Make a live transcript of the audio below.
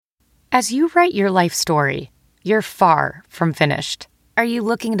As you write your life story, you're far from finished. Are you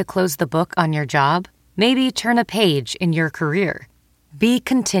looking to close the book on your job? Maybe turn a page in your career? Be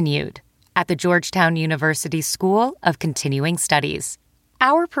continued at the Georgetown University School of Continuing Studies.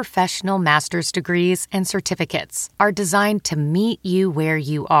 Our professional master's degrees and certificates are designed to meet you where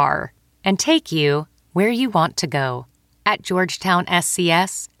you are and take you where you want to go. At Georgetown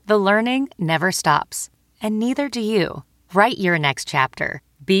SCS, the learning never stops, and neither do you. Write your next chapter.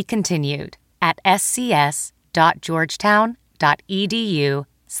 Be continued at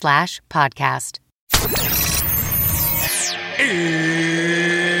scs.georgetown.edu/podcast.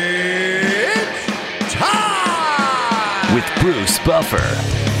 It's time! With Bruce Buffer.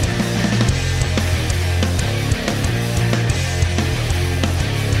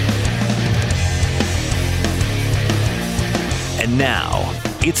 And now,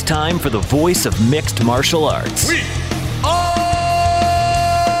 it's time for the voice of mixed martial arts. We are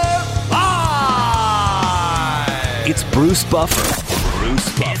live! It's Bruce Buffer.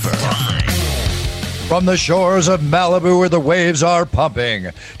 Bruce Buffer. From the shores of Malibu where the waves are pumping,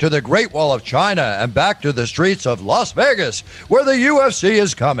 to the Great Wall of China and back to the streets of Las Vegas where the UFC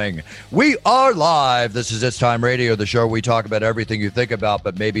is coming. We are live. This is It's Time Radio, the show we talk about everything you think about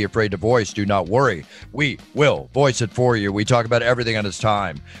but may be afraid to voice. Do not worry. We will voice it for you. We talk about everything on its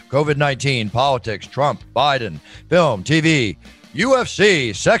time. COVID-19, politics, Trump, Biden, film, TV,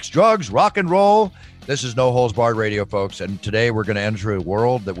 UFC, sex, drugs, rock and roll. This is No Holds Barred Radio, folks, and today we're going to enter a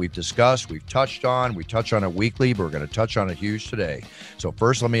world that we've discussed, we've touched on, we touch on it weekly, but we're going to touch on it huge today. So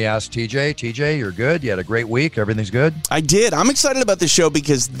first, let me ask TJ. TJ, you're good? You had a great week? Everything's good? I did. I'm excited about this show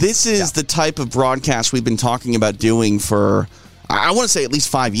because this is the type of broadcast we've been talking about doing for, I want to say, at least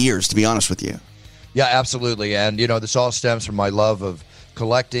 5 years, to be honest with you. Yeah, absolutely. And, you know, this all stems from my love of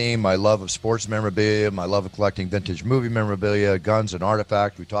collecting, my love of sports memorabilia, my love of collecting vintage movie memorabilia, guns and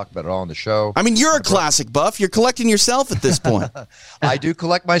artifacts. We talk about it all on the show. I mean, you're a classic buff. You're collecting yourself at this point. I do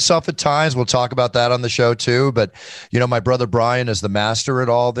collect myself at times. We'll talk about that on the show too. But, you know, my brother Brian is the master at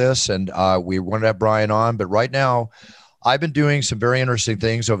all this, and we wanted to have Brian on. But right now, I've been doing some very interesting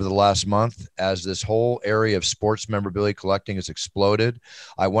things over the last month as this whole area of sports memorabilia collecting has exploded.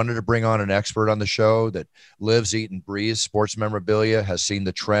 I wanted to bring on an expert on the show that lives, eats, and breathes sports memorabilia, has seen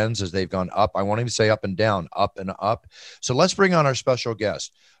the trends as they've gone up. I won't even say up and down, up and up. So let's bring on our special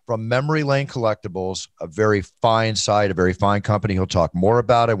guest from Memory Lane Collectibles, a very fine site, a very fine company. He'll talk more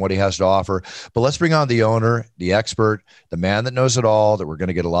about it and what he has to offer. But let's bring on the owner, the expert, the man that knows it all, that we're going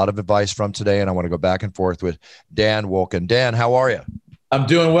to get a lot of advice from today. And I want to go back and forth with Dan Wolken. Dan, how are you? I'm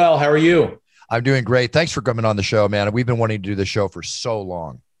doing well. How are you? I'm doing great. Thanks for coming on the show, man. We've been wanting to do the show for so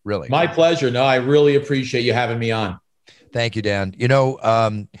long, really. My pleasure. No, I really appreciate you having me on. Thank you, Dan. You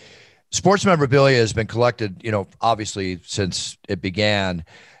know, sports memorabilia has been collected, you know, obviously since it began.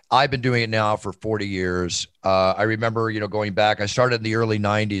 I've been doing it now for 40 years. I remember, you know, going back, I started in the early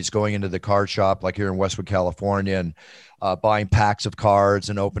 90s, going into the card shop, like here in Westwood, California, and buying packs of cards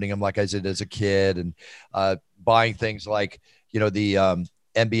and opening them like I did as a kid, and buying things like, you know, the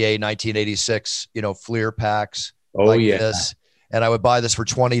NBA 1986, you know, Fleer packs. Oh, like yeah. This. And I would buy this for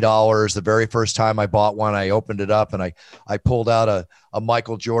 $20. The very first time I bought one, I opened it up and I pulled out a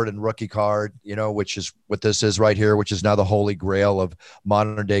Michael Jordan rookie card, you know, which is what this is right here, which is now the holy grail of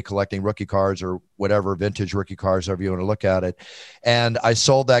modern day collecting rookie cards or whatever, vintage rookie cards, however you want to look at it. And I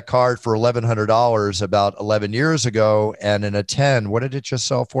sold that card for $1,100 about 11 years ago. And in a 10, what did it just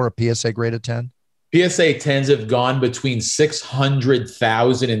sell for? A PSA graded 10? PSA 10s have gone between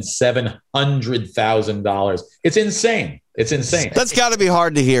 $600,000 and $700,000. It's insane. It's insane. That's got to be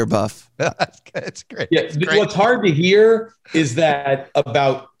hard to hear, Buff. It's great. Yeah, it's great. What's hard to hear is that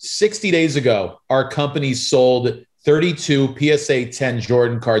about 60 days ago, our company sold 32 PSA 10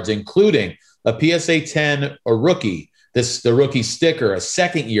 Jordan cards, including a PSA 10, a rookie, the rookie sticker, a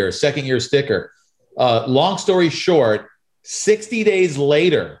second year sticker. Long story short, 60 days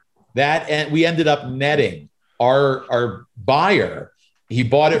later, we ended up netting our buyer. He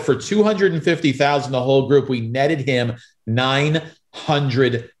bought it for $250,000. The whole group, we netted him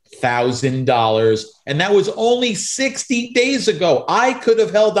 $900,000, and that was only 60 days ago. I could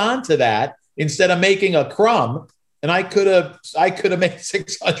have held on to that instead of making a crumb, and I could have made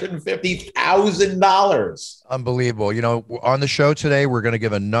 $650,000. Unbelievable. You know, on the show today, we're going to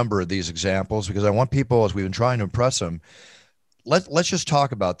give a number of these examples because I want people, as we've been trying to impress them. Let's just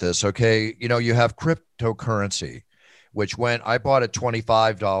talk about this, okay? You know, you have cryptocurrency, which I bought at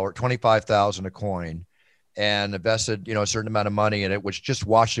 $25,000 a coin and invested, you know, a certain amount of money in it, which just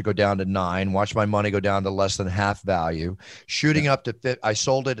watched it go down to 9, watched my money go down to less than half value, shooting up to I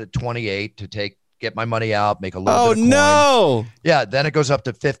sold it at 28 to take get my money out, make a little bit of coin. No. Yeah, then it goes up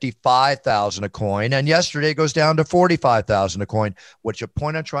to 55,000 a coin, and yesterday it goes down to 45,000 a coin. Which the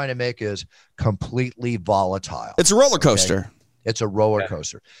point I'm trying to make is completely volatile. It's a roller coaster. Okay? It's a roller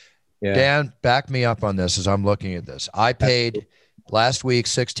coaster. Yeah. Dan, back me up on this as I'm looking at this. I paid last week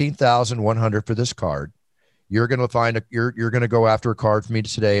 $16,100 for this card. You're going to find you're going to go after a card for me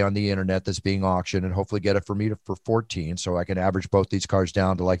today on the internet that's being auctioned and hopefully get it for me for 14, so I can average both these cards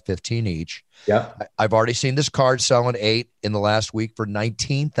down to like 15 each. Yeah. I've already seen this card selling 8 in the last week for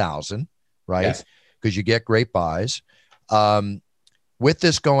 19,000, right? Yes. Because you get great buys. With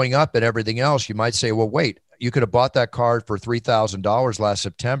this going up and everything else, you might say, well, wait, you could have bought that card for $3,000 last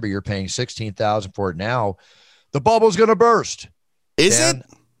September. You're paying $16,000 for it now. The bubble's going to burst. Is it?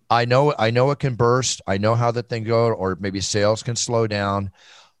 I know it can burst. I know how that thing goes, or maybe sales can slow down.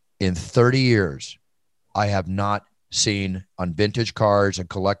 In 30 years, I have not seen on vintage cards and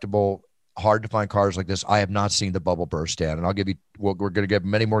collectible, hard to find cards like this, I have not seen the bubble burst, Dan. And I'll give you, we're going to give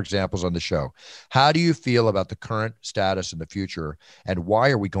many more examples on the show. How do you feel about the current status in the future, and why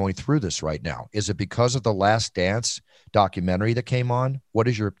are we going through this right now? Is it because of the Last Dance documentary that came on? What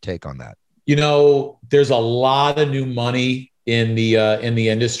is your take on that? You know, there's a lot of new money in the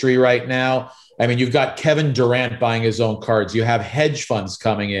industry right now. I mean, you've got Kevin Durant buying his own cards. You have hedge funds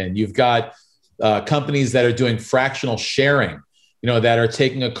coming in. You've got companies that are doing fractional sharing, that are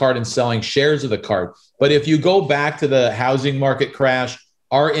taking a card and selling shares of the card. But if you go back to the housing market crash,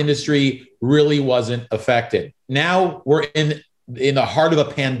 our industry really wasn't affected. Now we're in the heart of a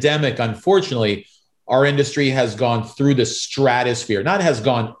pandemic. Unfortunately, our industry has gone through the stratosphere. Not has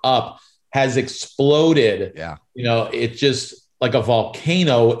gone up, has exploded. Yeah. It's just like a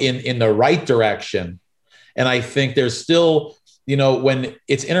volcano in the right direction. And I think there's still, when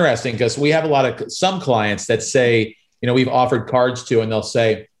it's interesting, because we have some clients that say, we've offered cards to, and they'll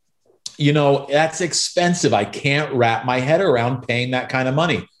say, that's expensive. I can't wrap my head around paying that kind of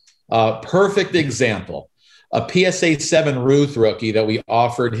money. Perfect example, a PSA 7 Ruth rookie that we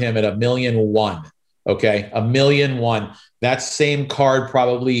offered him at $1.1 million. Okay. $1.1 million. That same card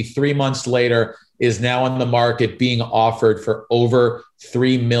probably 3 months later is now on the market being offered for over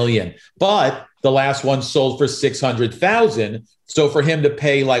 $3 million. But the last one sold for $600,000. So for him to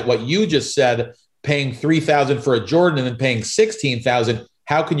pay like what you just said, paying $3,000 for a Jordan and then paying $16,000,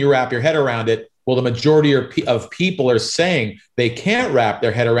 how can you wrap your head around it? Well, the majority of people are saying they can't wrap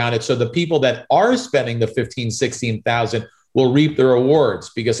their head around it. So the people that are spending the $15,000, $16,000 will reap the rewards,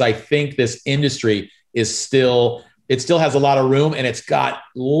 because I think this industry is still has a lot of room, and it's got a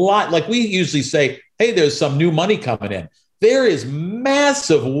lot, like we usually say, hey, there's some new money coming in. There is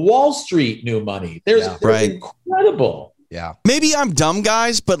massive Wall Street new money. There's incredible. Yeah. Maybe I'm dumb,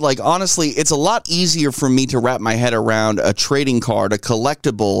 guys, but like honestly, it's a lot easier for me to wrap my head around a trading card, a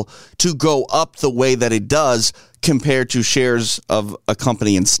collectible, to go up the way that it does compared to shares of a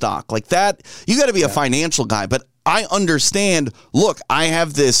company in stock. Like that, you got to be a financial guy, but I understand, look, I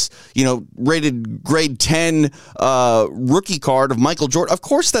have this, rated grade 10 rookie card of Michael Jordan. Of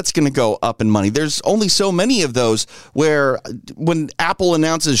course that's going to go up in money. There's only so many of those where when Apple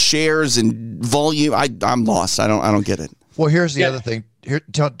announces shares and volume, I'm lost. I don't get it. Well, here's the other thing.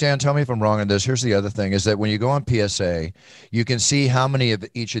 Dan, tell me if I'm wrong on this. Here's the other thing, is that when you go on PSA, you can see how many of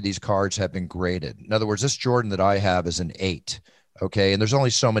each of these cards have been graded. In other words, this Jordan that I have is an 8. Okay. And there's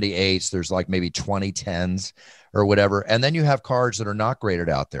only so many 8s. There's like maybe 20 10s or whatever. And then you have cards that are not graded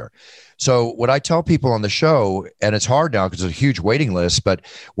out there. So what I tell people on the show, and it's hard now because it's a huge waiting list, but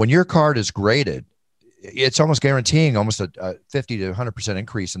when your card is graded, it's almost guaranteeing almost a 50 to 100%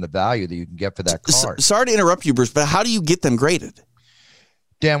 increase in the value that you can get for that card. Sorry to interrupt you, Bruce, but how do you get them graded?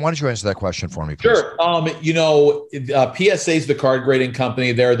 Dan, why don't you answer that question for me, please? Sure. PSA is the card grading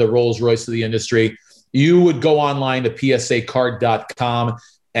company. They're the Rolls Royce of the industry. You would go online to psacard.com,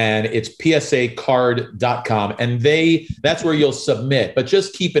 and it's psacard.com, and that's where you'll submit. But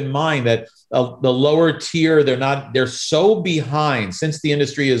just keep in mind that the lower tier, they're so behind since the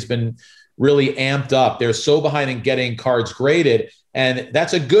industry has been really amped up. They're so behind in getting cards graded, and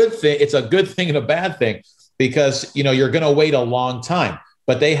that's a good thing. It's a good thing and a bad thing, because you're going to wait a long time.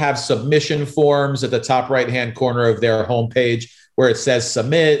 But they have submission forms at the top right-hand corner of their homepage where it says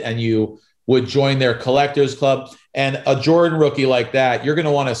submit, and you would join their collectors club. And a Jordan rookie like that, you're going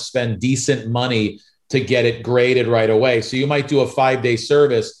to want to spend decent money to get it graded right away. So you might do a 5-day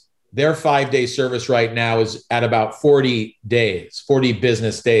service. Their 5-day service right now is at about 40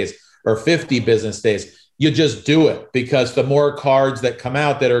 business days, or 50 business days. You just do it, because the more cards that come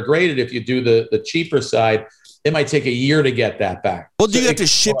out that are graded, if you do the cheaper side, it might take a year to get that back. Well, do you have to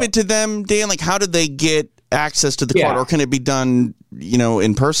ship it to them, Dan? Like, how do they get access to the card, or can it be done,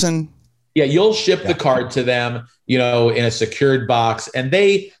 in person? Yeah, you'll ship the card to them, in a secured box, and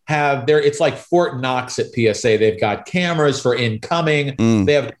they have it's like Fort Knox at PSA. They've got cameras for incoming.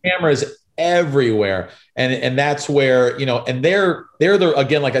 They have cameras everywhere. And that's where, and they're the,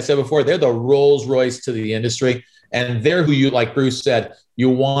 again, like I said before, they're the Rolls Royce to the industry. And they're who like Bruce said, you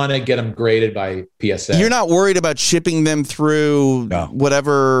want to get them graded by PSA. You're not worried about shipping them through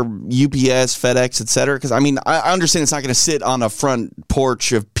whatever UPS, FedEx, et cetera? Because, I understand it's not going to sit on a front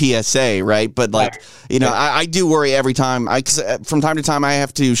porch of PSA, right? But, I do worry every time. Cause from time to time, I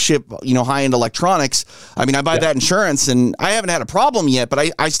have to ship, high-end electronics. I buy that insurance, and I haven't had a problem yet,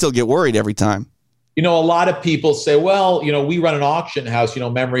 but I still get worried every time. A lot of people say, well, we run an auction house,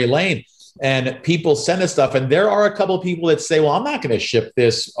 Memory Lane. And people send us stuff. And there are a couple of people that say, well, I'm not going to ship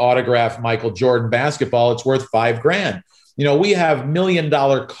this autographed Michael Jordan basketball. It's worth $5,000. We have $1 million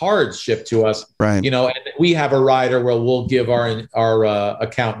cards shipped to us, right? And we have a rider where we'll give our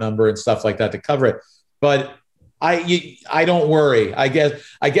account number and stuff like that to cover it. But I don't worry. I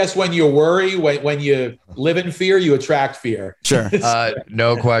guess when you worry, when you live in fear, you attract fear. Sure.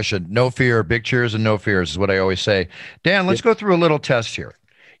 No question. No fear. Big cheers and no fears is what I always say. Dan, let's go through a little test here.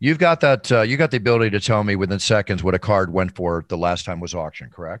 You've got that. You got the ability to tell me within seconds what a card went for the last time was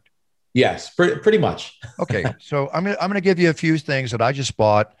auctioned, correct? Yes, pretty much. Okay, so I'm gonna give you a few things that I just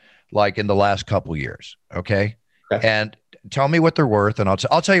bought like in the last couple years. Okay, and tell me what they're worth, and I'll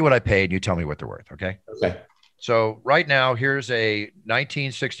tell you what I paid, and you tell me what they're worth. Okay. Okay. So right now, here's a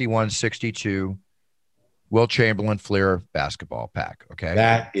 1961-62 Wilt Chamberlain Fleer basketball pack. Okay,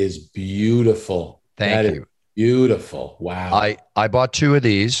 that is beautiful. Thank you. Beautiful. Wow. I bought two of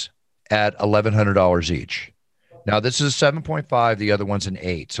these at $1,100 each. Now this is a 7.5. The other one's an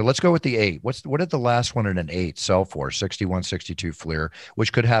 8. So let's go with the 8. What did the last one in an 8 sell for? 61-62 Fleer,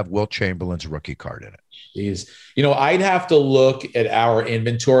 which could have Wilt Chamberlain's rookie card in it. Jeez. I'd have to look at our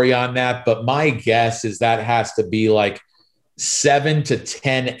inventory on that, but my guess is that has to be like 7 to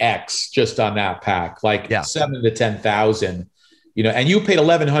 10x just on that pack, like 7 to 10,000. And you paid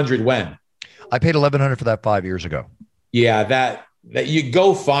 $1,100 when? I paid $1,100 for that 5 years ago. Yeah, that you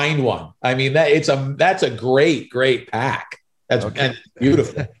go find one. That's a great pack. That's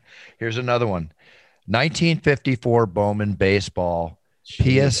beautiful. Here's another one. 1954 Bowman baseball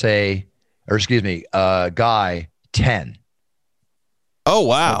PSA, Guy 10. Oh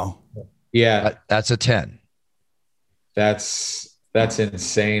wow. Yeah, that's a 10. That's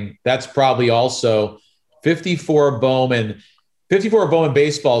insane. That's probably also 54 Bowman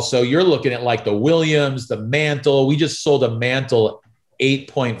baseball. So you're looking at like the Williams, the Mantle. We just sold a Mantle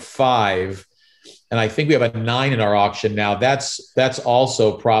 8.5, and I think we have a 9 in our auction now. That's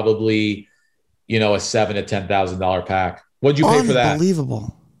also probably, a $7,000 to $10,000 pack. What'd you pay for that?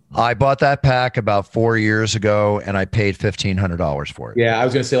 Unbelievable. I bought that pack about 4 years ago, and I paid $1,500 for it. Yeah, I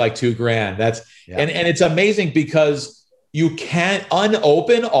was going to say like $2,000. And it's amazing because you can't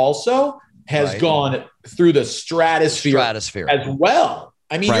unopen also has gone through the stratosphere as well.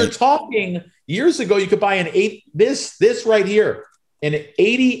 You're talking years ago, you could buy this right here, an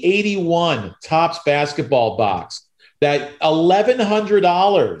 80-81 Topps basketball box. That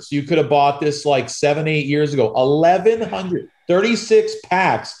 $1,100, you could have bought this like 7-8 years ago. 1,100, 36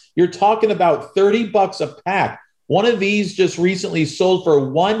 packs. You're talking about $30 a pack. One of these just recently sold for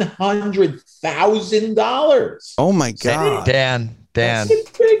 $100,000. Oh my God. Dan.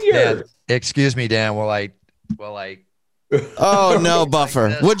 Excuse me, Dan. Will I? Oh no,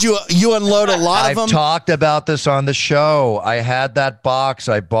 Buffer. Would you unload a lot of them? I've talked about this on the show. I had that box.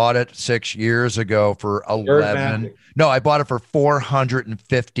 I bought it 6 years ago for $11. No, I bought it for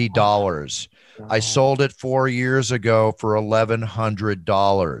 $450. I sold it 4 years ago for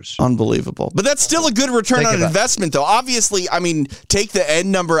 $1,100. Unbelievable. But that's still a good return on investment, though. Obviously, take the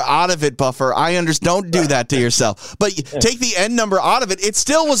end number out of it, Buffer. I understand. Don't do that to yourself. But take the end number out of it. It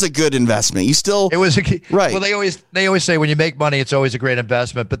still was a good investment. It was right. Well, they always say when you make money, it's always a great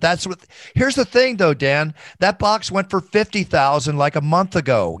investment. But here's the thing, though, Dan. That box went for $50,000 like a month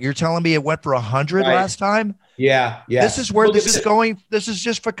ago. You're telling me it went for $100 last time? Yeah. This is where this is going. This is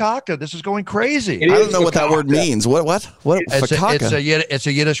just fakaka. This is going crazy. I don't know what that word means. What? It's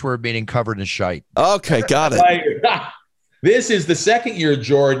a Yiddish word meaning covered in shite. Okay, got it. This is the second year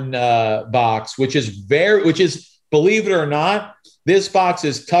Jordan box, which is believe it or not, this box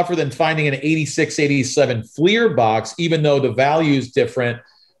is tougher than finding an 86-87 Fleer box, even though the value is different.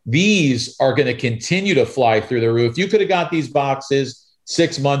 These are going to continue to fly through the roof. You could have got these boxes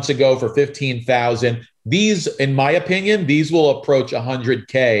 6 months ago for $15,000. These, in my opinion, these will approach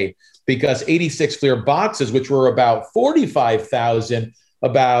 $100K because 86 Fleer boxes, which were about $45,000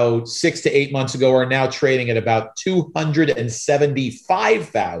 about 6 to 8 months ago, are now trading at about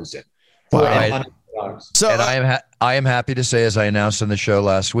 $275,000. for Wow. $100. So And I am happy to say, as I announced on the show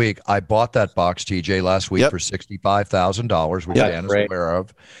last week, I bought that box, TJ, last week for $65,000, which Dan is aware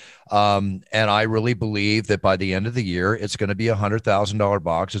of. And I really believe that by the end of the year, it's going to be $100,000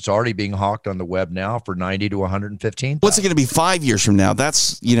 box. It's already being hawked on the web now for 90 to 115. what's it going to be 5 years from now?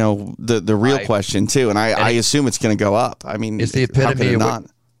 That's the real question too, and I assume it's going to go up. I mean, it's the epitome of not.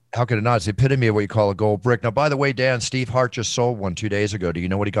 How could it not? It's the epitome of what you call a gold brick. Now, by the way, Dan, Steve Hart just sold one 2 days ago. Do you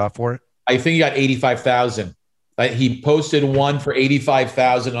know what he got for it? I think he got 85,000. He posted one for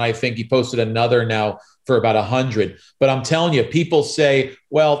 85,000, and I think he posted another now for about 100. But I'm telling you, people say,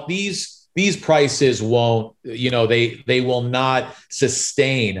 well, these prices won't, they will not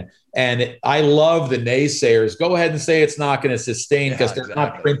sustain. And I love the naysayers. Go ahead and say it's not going to sustain because they're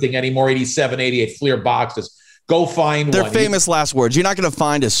not printing any more 87, 88 Fleer boxes. Go find They're one. famous last words. You're not going to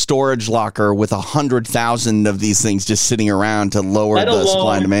find a storage locker with 100,000 of these things just sitting around to lower the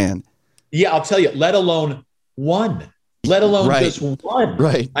supply and demand. Yeah, I'll tell you, let alone one, just one.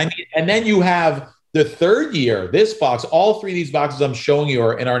 Right. I mean, and then you have the third year, this box, all three of these boxes I'm showing you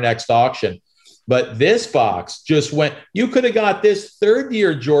are in our next auction. But this box just went, you could have got this third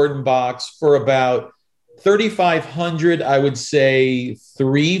year Jordan box for about $3,500, I would say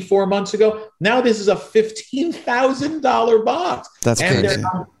 3-4 months ago. Now this is a $15,000 box. That's crazy.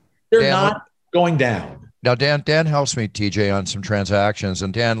 They're not going down. Now, Dan helps me, TJ, on some transactions.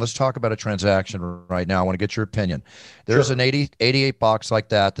 And Dan, let's talk about a transaction right now. I want to get your opinion. There's an 88 box like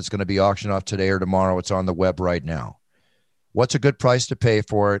that's going to be auctioned off today or tomorrow. It's on the web right now. What's a good price to pay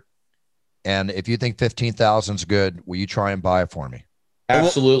for it? And if you think 15,000 is good, will you try and buy it for me?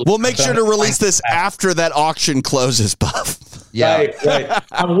 Absolutely. We'll make sure to release this after that auction closes, Buff. Yeah. Right.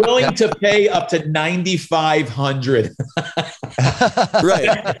 I'm willing to pay up to $9,500.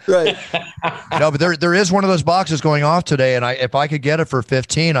 Right. No, but there is one of those boxes going off today, and if I could get it for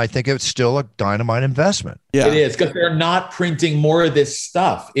 15, I think it's still a dynamite investment. Yeah. It is, because they're not printing more of this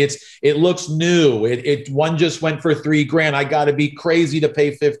stuff. It looks new. One just went for $3,000. I got to be crazy to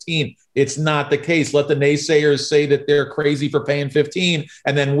pay 15. It's not the case. Let the naysayers say that they're crazy for paying 15,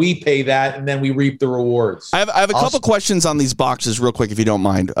 and then we pay that, and then we reap the rewards. I have a couple questions on these boxes real quick, if you don't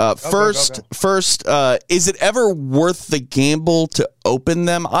mind. First, is it ever worth the gamble to open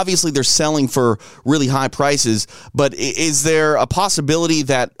them? Obviously, they're selling for really high prices, but is there a possibility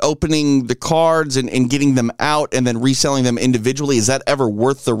that opening the cards and getting them out and then reselling them individually, is that ever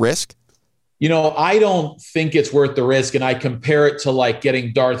worth the risk? I don't think it's worth the risk, and I compare it to like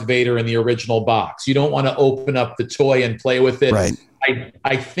getting Darth Vader in the original box. You don't want to open up the toy and play with it. Right.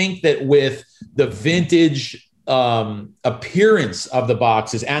 I think that with the vintage appearance of the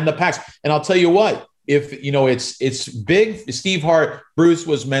boxes and the packs, and I'll tell you what, if it's big. Steve Hart, Bruce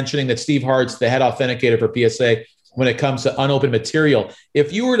was mentioning that Steve Hart's the head authenticator for PSA when it comes to unopened material.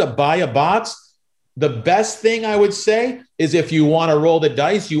 If you were to buy a box, the best thing I would say is if you want to roll the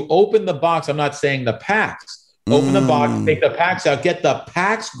dice, you open the box. I'm not saying the packs. Open the box, take the packs out, get the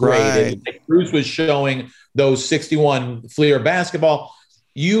packs graded. Right. Like Bruce was showing those 61 Fleer basketball.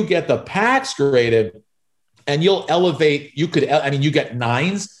 You get the packs graded, and you'll elevate. You get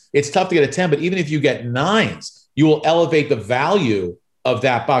 9s. It's tough to get a 10, but even if you get 9s, you will elevate the value of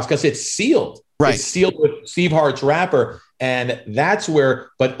that box because it's sealed. Right. It's sealed with Steve Hart's wrapper. And that's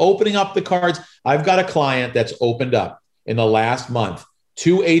but opening up the cards, I've got a client that's opened up in the last month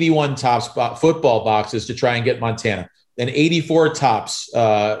 2 81 Topps football boxes to try and get Montana, an 84 Topps,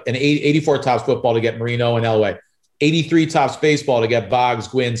 84 Topps football to get Marino and Elway, 83 Topps baseball to get Boggs,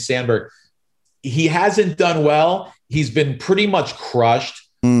 Gwynn, Sandberg. He hasn't done well. He's been pretty much crushed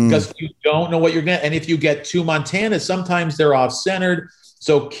because you don't know what you're going to. And if you get 2 Montanas, sometimes they're off-centered.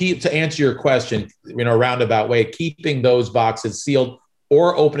 So to answer your question in a roundabout way, keeping those boxes sealed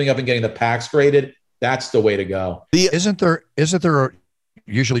or opening up and getting the packs graded, that's the way to go. Isn't there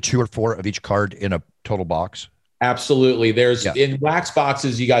usually 2 or 4 of each card in a total box? Absolutely. In wax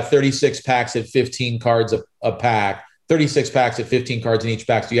boxes, you got 36 packs at 15 cards a pack, 36 packs at 15 cards in each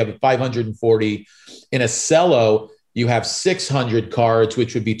pack. So you have 540. In a cello, you have 600 cards,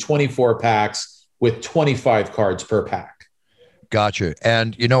 which would be 24 packs with 25 cards per pack. Gotcha.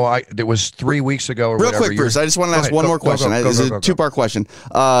 And it was 3 weeks ago or Real whatever. quick, Bruce, I just want to ask one more question. It's a two-part question.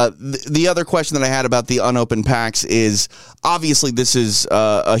 The other question that I had about the unopened packs is, obviously this is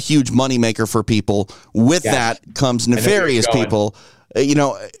a huge moneymaker for people. With that comes nefarious people.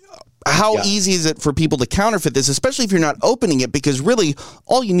 How easy is it for people to counterfeit this, especially if you're not opening it? Because really,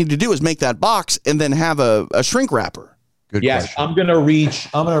 all you need to do is make that box and then have a shrink wrapper. Good question. I'm going to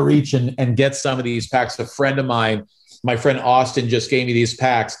reach and get some of these packs. A friend of mine, my friend Austin, just gave me these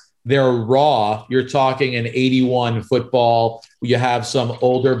packs. they're raw. You're talking an 81 football. You have some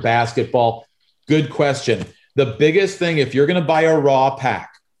older basketball. Good question. The biggest thing, if you're going to buy a raw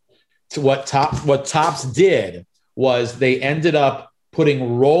pack, what Topps did was they ended up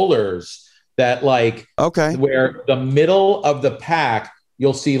putting rollers that where the middle of the pack,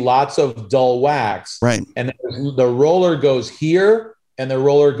 you'll see lots of dull wax. Right. And the roller goes here and the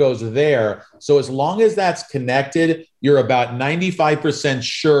roller goes there. So as long as that's connected, you're about 95%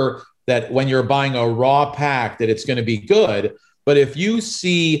 sure that when you're buying a raw pack that it's going to be good. But if you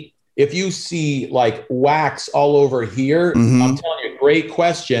see like wax all over here, I'm telling you, great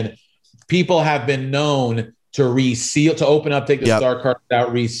question. People have been known to reseal, to open up, take the star card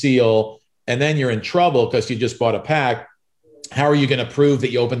out, reseal, and then you're in trouble because you just bought a pack. How are you going to prove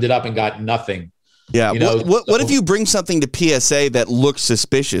that you opened it up and got nothing? Yeah. What if you bring something to PSA that looks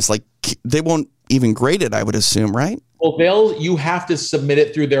suspicious? Like, they won't even grade it, I would assume, right? Well, you have to submit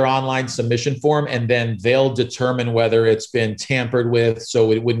it through their online submission form, and then they'll determine whether it's been tampered with,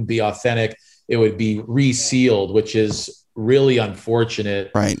 so it wouldn't be authentic. It would be resealed, which is really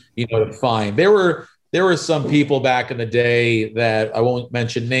unfortunate, right? To find. There were some people back in the day that I won't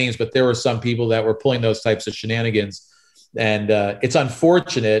mention names, but there were some people that were pulling those types of shenanigans. And it's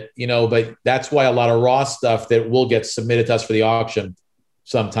unfortunate, but that's why a lot of raw stuff that will get submitted to us for the auction,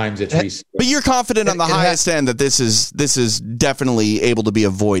 sometimes it's resealed. But you're confident on the highest end that this is definitely able to be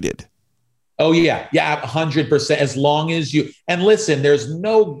avoided. Oh yeah, 100%. As long as you, and listen, there's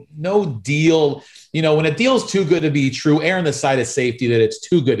no deal. When a deal's too good to be true, err on the side of safety that it's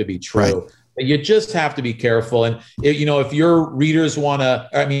too good to be true. Right. You just have to be careful. And if your readers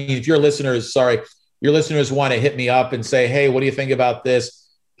if your listeners want to hit me up and say, hey, what do you think about this?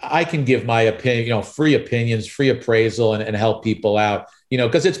 I can give my opinion, free opinions, free appraisal, and help people out,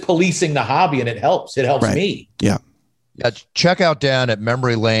 because it's policing the hobby, and it helps. It helps me. Yeah. Yeah, check out Dan at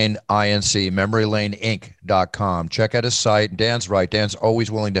Memory Lane Inc, memorylaneinc.com. Check out his site. Dan's right. Dan's always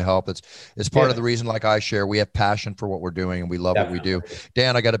willing to help. It's part of the reason, like I share, we have passion for what we're doing, and we love what we do.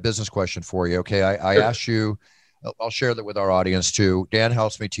 Dan, I got a business question for you. Okay. I asked you, I'll share that with our audience too. Dan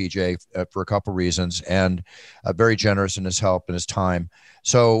helps me, TJ, for a couple reasons, and very generous in his help and his time.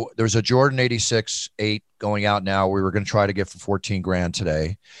 So there's a Jordan 86-8 going out now. We were going to try to get for $14,000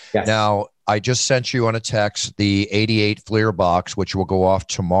 today. Yes. Now, I just sent you on a text the 88 Fleer box, which will go off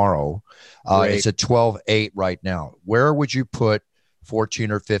tomorrow. It's at 12.8 right now. Where would you put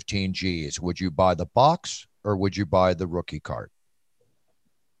 14 or 15 G's? Would you buy the box or would you buy the rookie card?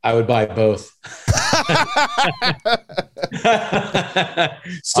 I would buy both.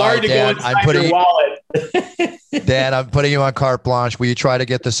 Sorry to Dan, go inside your wallet. Dan, I'm putting you on carte blanche. Will you try to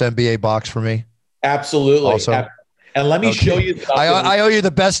get this NBA box for me? Absolutely. Also, and let me show you. I owe you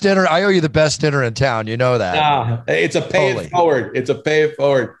the best dinner. I owe you the best dinner in town. You know that. It's a pay it forward. It's a pay it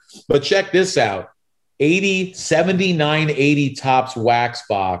forward. But check this out. 79-80 Topps wax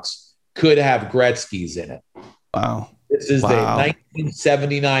box could have Gretzky's in it. Wow. This is the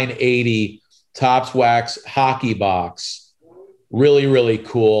 1979-80 Topps wax hockey box. Really, really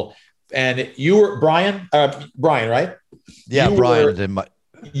cool. And you were Brian, right? Yeah, Brian.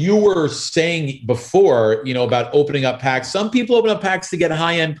 You were saying before, about opening up packs. Some people open up packs to get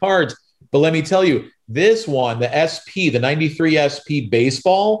high-end cards. But let me tell you, this one, the SP, the 93 SP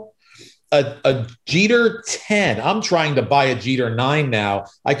baseball, a Jeter 10. I'm trying to buy a Jeter 9 now.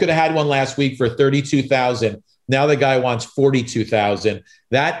 I could have had one last week for $32,000. Now the guy wants $42,000.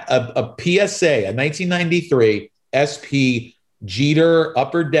 That a PSA, a 1993 SP Jeter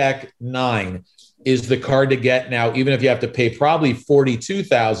Upper Deck 9 is the card to get now, even if you have to pay probably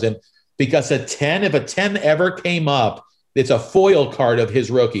 $42,000, because if a 10 ever came up, it's a foil card of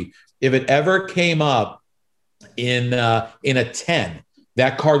his rookie. If it ever came up in a 10,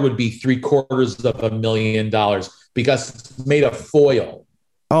 that card would be $750,000 because it's made of foil.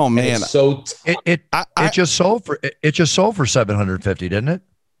 Oh man! So it just sold for $750,000, didn't it?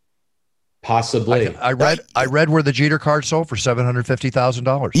 Possibly. I read where the Jeter card sold for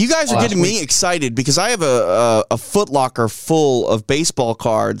 $750,000. You guys are getting me excited because I have a Foot Locker full of baseball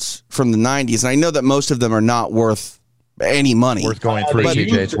cards from the 90s, and I know that most of them are not worth any money. Worth going through,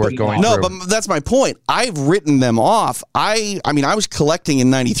 TJ. It's worth going through. No, but that's my point. I've written them off. I mean, I was collecting in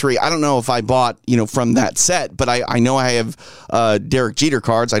 93. I don't know if I bought, from that set, but I know I have Derek Jeter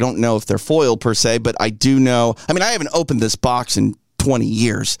cards. I don't know if they're foil per se, but I do know. I mean, I haven't opened this box in 20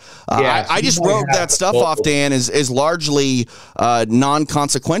 years. I just wrote that stuff off, Dan, as largely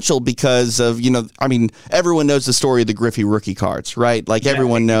non-consequential because of, everyone knows the story of the Griffey rookie cards, right? Like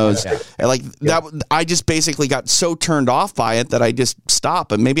everyone knows. That. I just basically got so turned off by it that I just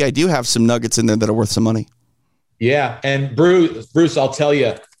stopped. And maybe I do have some nuggets in there that are worth some money. Yeah. And Bruce, I'll tell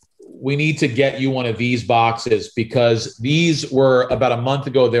you, we need to get you one of these boxes because these were about a month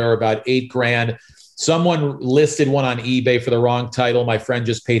ago. They were about $8,000. Someone listed one on eBay for the wrong title. My friend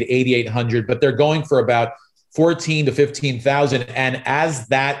just paid $8,800, but they're going for about $14,000 to $15,000. And as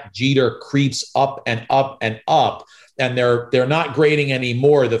that Jeter creeps up and up and up, and they're not grading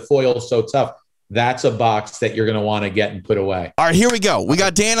anymore, the foil's so tough. That's a box that you're going to want to get and put away. All right, here we go. We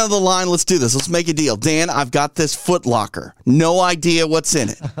got Dan on the line. Let's do this. Let's make a deal. Dan, I've got this Foot Locker. No idea what's in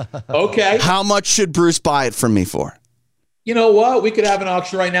it. Okay. How much should Bruce buy it from me for? You know what? We could have an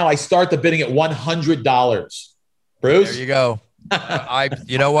auction right now. I start the bidding at $100. Bruce? There you go.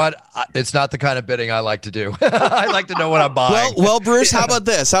 You know what? It's not the kind of bidding I like to do. I like to know what I'm buying. Well, Bruce, how about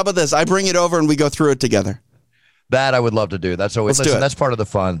this? I bring it over and we go through it together. That I would love to do. That's always that's part of the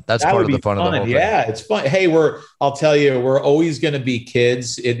fun. That's part of the fun of the whole thing. Yeah, it's fun. Hey, I'll tell you, we're always going to be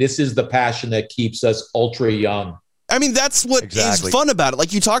kids. This is the passion that keeps us ultra young. I mean, that's what is fun about it.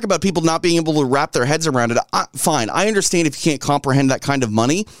 Like you talk about people not being able to wrap their heads around it. Fine. I understand if you can't comprehend that kind of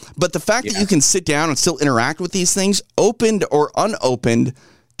money, but the fact that you can sit down and still interact with these things, opened or unopened,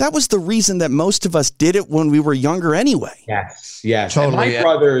 that was the reason that most of us did it when we were younger anyway. Yes. Totally. And my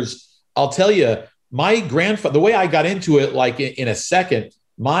brothers, I'll tell you, my grandfather, the way I got into it, like in a second,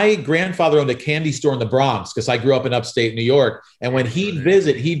 my grandfather owned a candy store in the Bronx because I grew up in upstate New York. And when he'd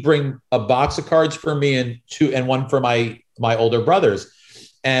visit, he'd bring a box of cards for me and one for my older brothers.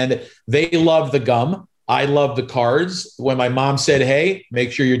 And they loved the gum. I loved the cards. When my mom said, hey,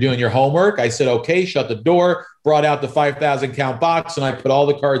 make sure you're doing your homework, I said, okay, shut the door, brought out the 5,000 count box, and I put all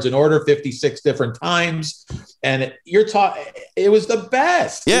the cards in order 56 different times. And it was the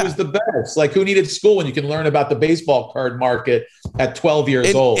best. Yeah. It was the best. Like, who needed school when you can learn about the baseball card market at 12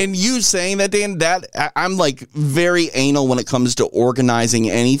 years old? And you saying that, Dan, I'm like very anal when it comes to organizing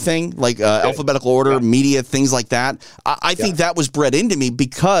anything, like alphabetical order, media, things like that. I think that was bred into me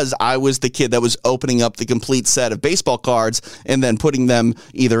because I was the kid that was opening up the complete set of baseball cards and then putting them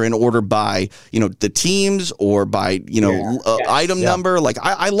either in order by, the teams or by, item number. Like,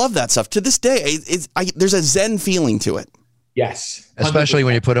 I love that stuff. To this day, there's a Zen feeling to it. Yes. 100%. Especially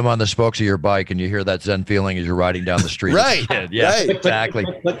when you put them on the spokes of your bike and you hear that Zen feeling as you're riding down the street. Right. Yeah, right. Exactly.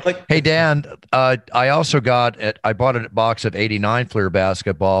 Hey, Dan, I also I bought a box of 89 Fleer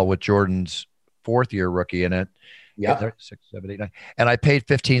basketball with Jordan's fourth year rookie in it. Yeah. 6, 7, 8, 9. And I paid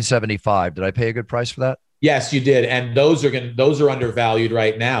 $15.75. Did I pay a good price for that? Yes, you did. And those are undervalued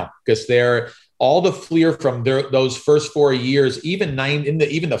right now because they're all the Fleer from those first 4 years, even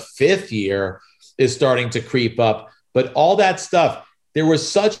the fifth year is starting to creep up. But all that stuff, there was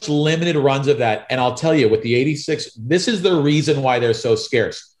such limited runs of that. And I'll tell you, with the 86, this is the reason why they're so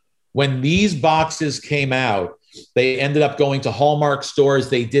scarce. When these boxes came out, they ended up going to Hallmark stores.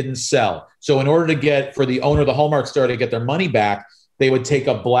 They didn't sell. So in order for the owner of the Hallmark store to get their money back, they would take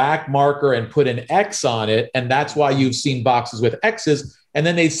a black marker and put an X on it. And that's why you've seen boxes with X's. And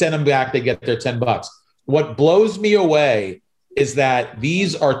then they send them back. They get their $10. What blows me away is that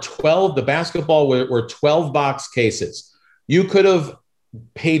these are 12, the basketball were 12 box cases. You could have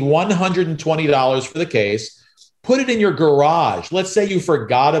paid $120 for the case, put it in your garage. Let's say you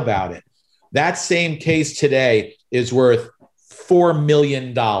forgot about it. That same case today is worth $4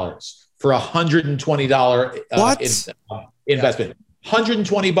 million for $120 investment.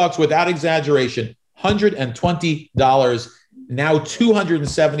 $120 without exaggeration, $120, now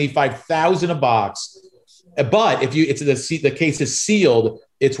 $275,000 a box. But if the case is sealed,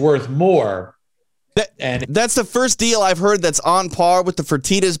 it's worth more. That's the first deal I've heard that's on par with the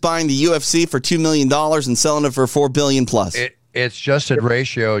Fertittas buying the UFC for $2 million and selling it for $4 billion plus. It's just a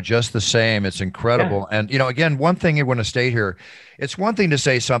ratio, just the same. It's incredible. Yeah. And again, one thing you want to state here, it's one thing to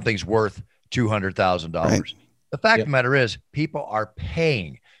say something's worth $200,000. Right. The fact of the matter is, people are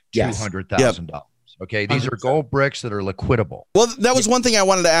paying $200,000. Okay, these 100%. Are gold bricks that are liquidable. Well, that was one thing I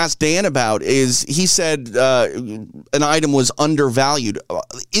wanted to ask Dan about. Is he said an item was undervalued?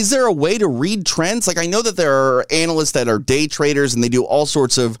 Is there a way to read trends? Like, I know that there are analysts that are day traders and they do all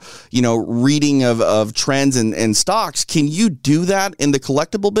sorts of reading of trends and stocks. Can you do that in the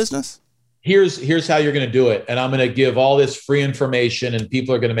collectible business? Here's how you're going to do it, and I'm going to give all this free information, and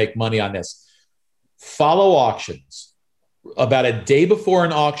people are going to make money on this. Follow auctions. About a day before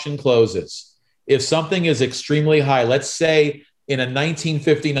an auction closes, if something is extremely high, let's say in a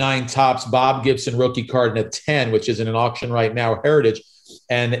 1959 Topps Bob Gibson rookie card in a 10, which is in an auction right now, Heritage,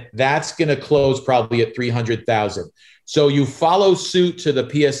 and that's going to close probably at $300,000. So you follow suit to the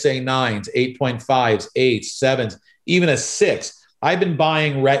PSA 9s, 8.5s, 8s, 7s, even a 6. I've been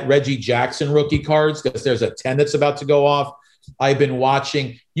buying Reggie Jackson rookie cards because there's a 10 that's about to go off. I've been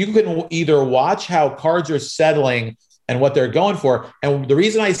watching. You can either watch how cards are settling and what they're going for. And the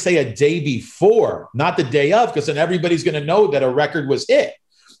reason I say a day before, not the day of, because then everybody's going to know that a record was hit.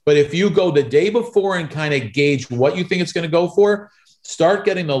 But if you go the day before and kind of gauge what you think it's going to go for, start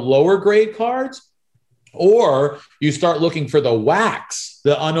getting the lower grade cards, or you start looking for the wax,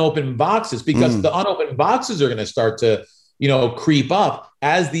 the unopened boxes, because the unopened boxes are going to start to, creep up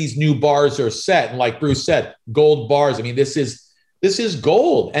as these new bars are set. And like Bruce said, gold bars. I mean, this is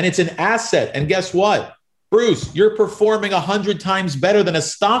gold, and it's an asset. And guess what? Bruce, you're performing 100 times better than a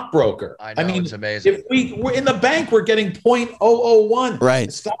stockbroker. I mean, it's amazing. If we're in the bank, we're getting 0.001. Right.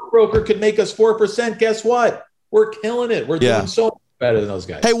 A stockbroker could make us 4%. Guess what? We're killing it. We're doing so much better than those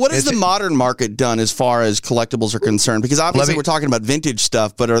guys. Hey, what has the modern market done as far as collectibles are concerned? Because obviously we're talking about vintage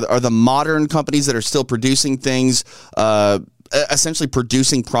stuff, but are the modern companies that are still producing things, essentially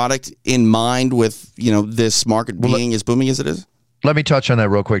producing product in mind with, this market being as booming as it is? Let me touch on that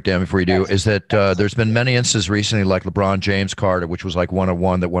real quick, Dan, before you do, is that there's been many instances recently, like LeBron James card, which was like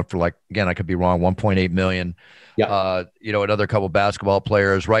 101 that went for, like, again, I could be wrong, 1.8 million. Yeah. Another couple basketball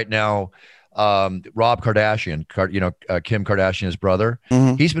players. Right now, Rob Kardashian, Kim Kardashian's brother,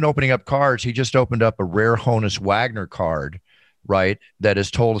 he's been opening up cards. He just opened up a rare Honus Wagner card, right, that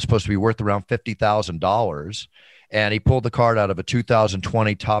is told is supposed to be worth around $50,000. And he pulled the card out of a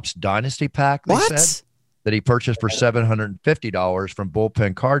 2020 Topps Dynasty pack, they said, that he purchased for $750 from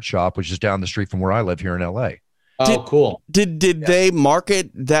Bullpen Card Shop, which is down the street from where I live here in LA. Cool. Did they market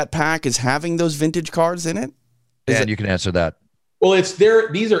that pack as having those vintage cards in it? Dan, you can answer that. Well,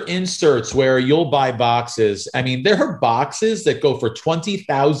 these are inserts where you'll buy boxes. I mean, there are boxes that go for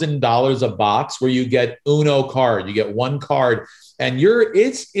 $20,000 a box where you get Uno card. You get one card, and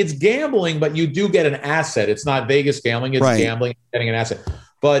it's gambling, but you do get an asset. It's not Vegas gambling. It's gambling, getting an asset.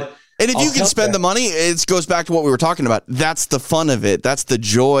 And if you can spend the money, it goes back to what we were talking about. That's the fun of it. That's the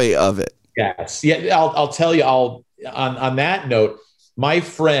joy of it. Yes. Yeah. I'll tell you, on that note, my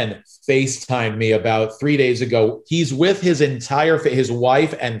friend FaceTimed me about 3 days ago. He's with his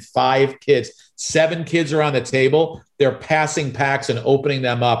wife and 5 kids. 7 kids are on the table. They're passing packs and opening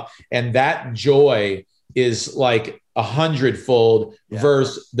them up. And that joy is like 100-fold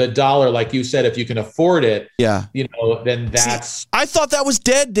versus the dollar. Like you said, if you can afford it, then that's. See, I thought that was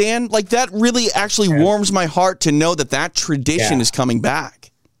dead, Dan. Like, that really actually warms my heart to know that tradition is coming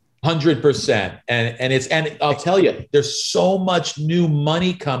back. 100%. And I'll tell you, there's so much new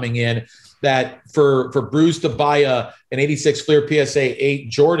money coming in that for Bruce to buy an 86 Fleer PSA 8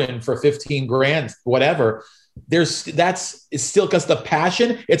 Jordan for 15 grand, whatever, that's still, because the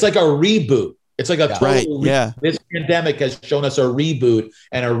passion, it's like a reboot. It's like a total This pandemic has shown us a reboot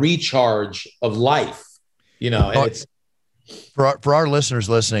and a recharge of life, and it's. For our listeners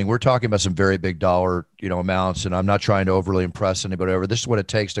listening, we're talking about some very big dollar, amounts, and I'm not trying to overly impress anybody over. This is what it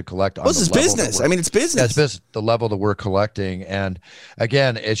takes to collect. Well, this is business. I mean, it's business. Yeah, it's business. The level that we're collecting, and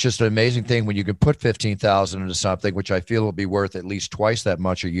again, it's just an amazing thing when you can put $15,000 into something, which I feel will be worth at least twice that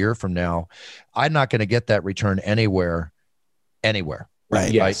much a year from now. I'm not going to get that return anywhere.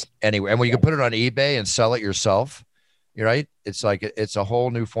 Right. Yes. Right. Anywhere. And when you can put it on eBay and sell it yourself, you're right. It's like it's a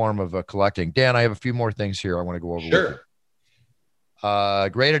whole new form of collecting. Dan, I have a few more things here I want to go over. Sure.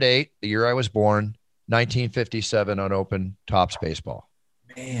 Graded 8, the year I was born, 1957 unopened Topps baseball.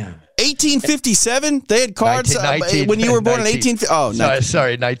 Man. 1857? They had cards when you were born in 1850. Oh, no.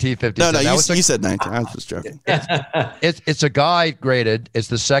 Sorry, 1957. No, you said 19. I was just joking. It's a guy graded. It's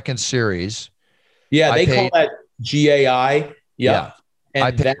the second series. Yeah, they call that GAI. Yeah.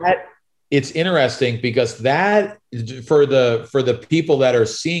 And it's interesting because that, for the people that are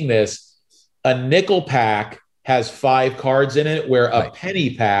seeing this, a nickel pack has 5 cards in it, where a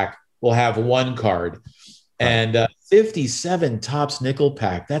penny pack will have 1 card. And 57 Topps nickel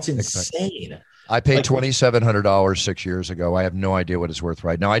pack. That's insane. I paid $2,700 6 years ago. I have no idea what it's worth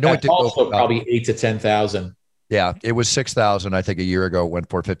right now. I know it did also probably 8,000 to 10,000. Yeah, it was 6,000. I think a year ago it went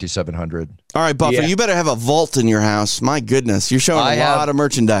for 5,700. All right, Buffer, you better have a vault in your house. My goodness, you're showing a lot of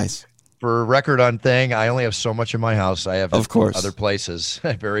merchandise. For record on thing, I only have so much in my house. I have, of course, other places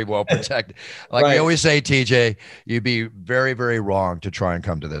very well protected. Like we always say, TJ, you'd be very, very wrong to try and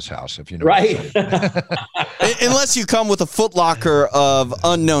come to this house if you know. Right. Unless you come with a footlocker of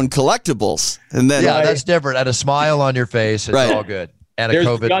unknown collectibles, and then that's different. And a smile on your face, it's all good. And a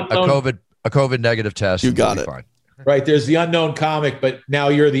COVID negative test. You got it. Fine. Right. There's the unknown comic, but now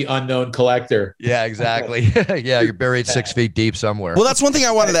you're the unknown collector. Yeah, exactly. Yeah, you're buried 6 feet deep somewhere. Well, that's one thing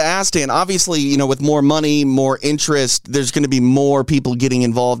I wanted to ask, Dan. Obviously, with more money, more interest, there's going to be more people getting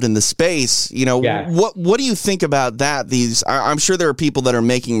involved in the space. What do you think about that? I'm sure there are people that are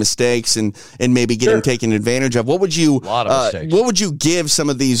making mistakes and maybe getting taken advantage of. What would you what would you give some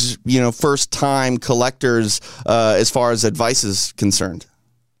of these first time collectors as far as advice is concerned?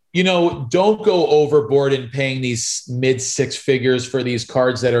 Don't go overboard in paying these mid 6 figures for these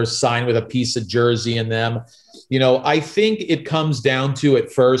cards that are signed with a piece of jersey in them. I think it comes down to,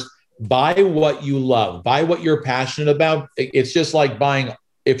 at first, buy what you love, buy what you're passionate about. It's just like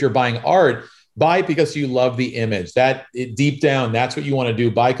if you're buying art, buy because you love the image. Deep down, that's what you want to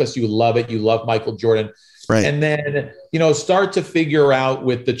do. Buy because you love it. You love Michael Jordan. Right. And then, start to figure out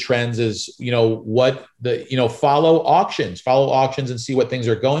with the trends is, follow auctions and see what things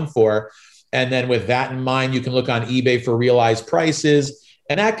are going for. And then with that in mind, you can look on eBay for realized prices.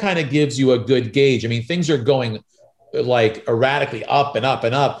 And that kind of gives you a good gauge. I mean, things are going like erratically up and up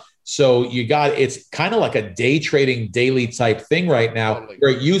and up. So it's kind of like a day trading daily type thing right now,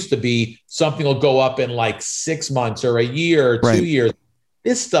 where it used to be something will go up in like 6 months or a year or 2 years.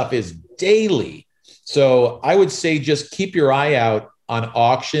 This stuff is daily. So I would say just keep your eye out on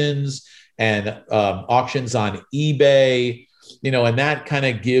auctions and auctions on eBay, and that kind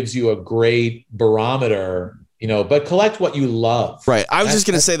of gives you a great barometer, but collect what you love. Right. I was just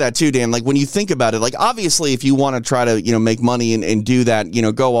going to say that too, Dan. Like when you think about it, like obviously if you want to try to, make money and do that,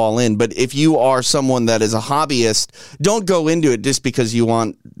 go all in. But if you are someone that is a hobbyist, don't go into it just because you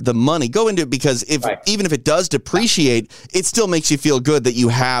want the money. Go into it because even if it does depreciate, it still makes you feel good that you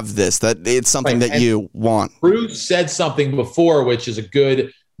have this, that it's something that you want. Bruce said something before, which is a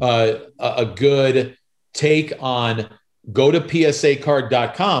good take on. Go to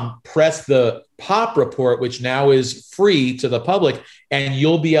psacard.com, press the pop report, which now is free to the public, and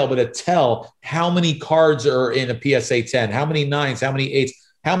you'll be able to tell how many cards are in a PSA 10, how many 9s, how many 8s,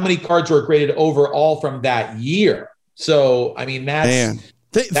 how many cards were graded overall from that year. So, I mean,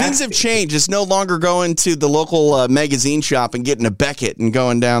 things have changed. It's no longer going to the local magazine shop and getting a Beckett and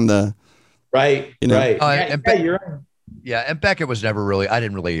going down the... Right. You're right. Yeah, and Beckett was never really. I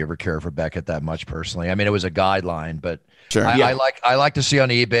didn't really ever care for Beckett that much personally. I mean, it was a guideline, but sure. I like to see on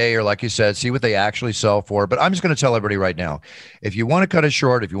eBay, or like you said, see what they actually sell for. But I'm just going to tell everybody right now, if you want to cut it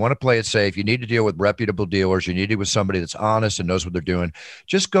short, if you want to play it safe, you need to deal with reputable dealers. You need to deal with somebody that's honest and knows what they're doing.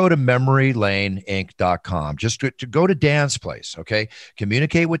 Just go to memorylaneinc.com. Just to go to Dan's place, okay?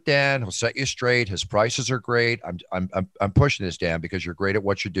 Communicate with Dan. He'll set you straight. His prices are great. I'm pushing this, Dan, because you're great at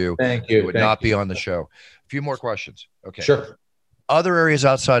what you do. Thank you. You would not be on the show. A few more questions. Okay. Sure. Other areas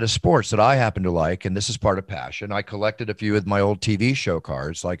outside of sports that I happen to like, and this is part of passion, I collected a few of my old TV show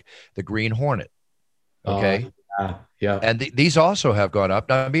cards, like the Green Hornet. Okay. Yeah. And these also have gone up.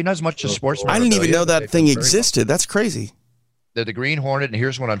 Now, I mean, not as much as sports. I didn't even know that thing existed. That's crazy. They're the Green Hornet. And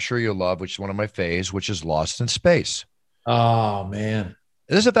here's one I'm sure you'll love, which is one of my faves, which is Lost in Space. Oh, man.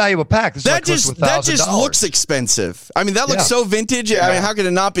 This is a valuable pack. That just looks expensive. I mean, that looks so vintage. I mean, how could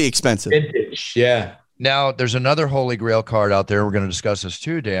it not be expensive? Vintage, yeah. Now, there's another Holy Grail card out there. We're going to discuss this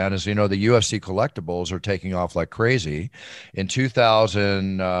too, Dan. As you know, the UFC collectibles are taking off like crazy. In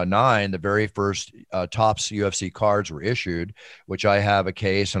 2009, the very first Topps UFC cards were issued, which I have a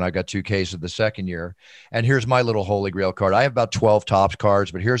case, and I got 2 cases the second year. And here's my little Holy Grail card. I have about 12 Topps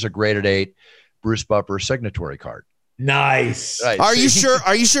cards, but here's a graded 8 Bruce Buffer signatory card. Nice. Right. Are you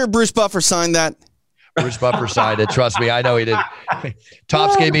sure Bruce Buffer signed that? Bruce Buffer signed it. Trust me, I know he did.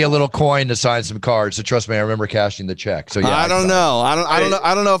 Topps gave me a little coin to sign some cards. So trust me, I remember cashing the check. So yeah, I don't know. I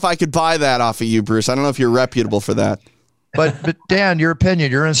don't know if I could buy that off of you, Bruce. I don't know if you're reputable for that. But Dan, your opinion.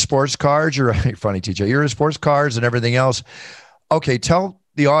 You're in sports cards. You're funny, TJ. You're in sports cards and everything else. Okay, tell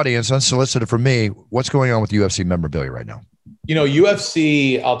the audience, unsolicited from me, what's going on with UFC memorabilia right now.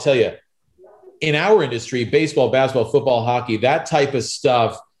 UFC. I'll tell you, in our industry, baseball, basketball, football, hockey, that type of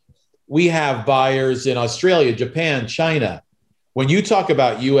stuff. We have buyers in Australia, Japan, China. When you talk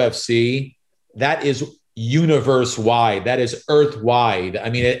about UFC, that is universe-wide. That is earth-wide. I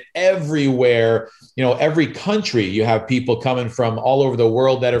mean, everywhere, every country, you have people coming from all over the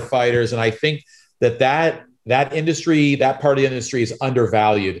world that are fighters. And I think that industry, that part of the industry is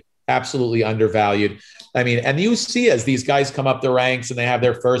undervalued, absolutely undervalued. I mean, and you see as these guys come up the ranks and they have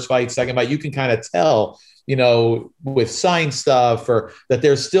their first fight, second fight, you can kind of tell, with signed stuff, or that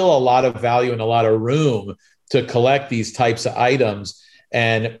there's still a lot of value and a lot of room to collect these types of items,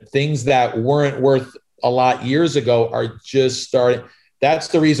 and things that weren't worth a lot years ago are just starting. That's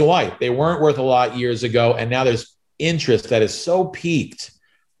the reason why they weren't worth a lot years ago. And now there's interest that is so peaked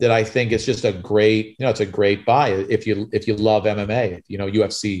that I think is just a great, it's a great buy if you love MMA,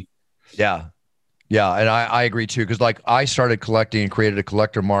 UFC. Yeah. Yeah. And I agree too. Cause like I started collecting and created a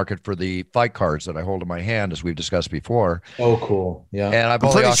collector market for the fight cards that I hold in my hand, as we've discussed before. Oh, cool. Yeah. And I'm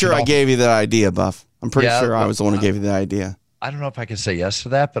pretty sure I gave you that idea, Buff. I'm pretty sure I was the one who gave you the idea. I don't know if I can say yes to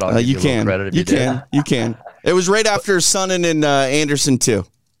that, but I'll give you a little credit if you can. You can. It was right after Sonnen and Anderson too.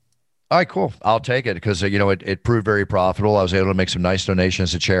 All right, cool. I'll take it because, it proved very profitable. I was able to make some nice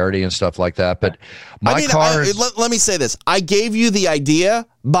donations to charity and stuff like that. But let me say this. I gave you the idea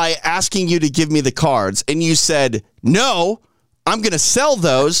by asking you to give me the cards, and you said, no, I'm going to sell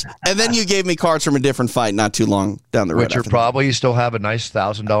those. And then you gave me cards from a different fight not too long down the road. Which you still have a nice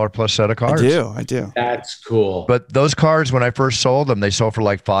 $1,000 plus set of cards. I do. That's cool. But those cards, when I first sold them, they sold for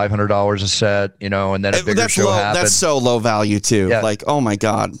like $500 a set, and then a bigger show happened. That's so low value too. Yeah. Like, oh my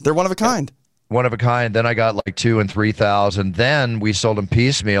God, they're one of a kind. One of a kind. Then I got like 2,000 and 3,000. Then we sold them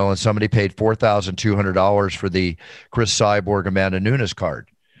piecemeal, and somebody paid $4,200 for the Chris Cyborg Amanda Nunes card.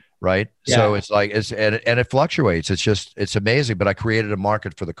 Right. Yeah. So it's like and it fluctuates. It's amazing. But I created a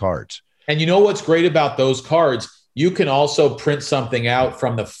market for the cards. And you know what's great about those cards? You can also print something out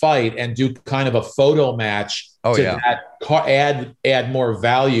from the fight and do kind of a photo match that add more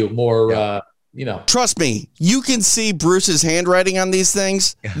value, more Trust me, you can see Bruce's handwriting on these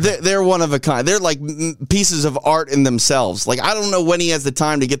things. They're one of a kind. They're like pieces of art in themselves. Like, I don't know when he has the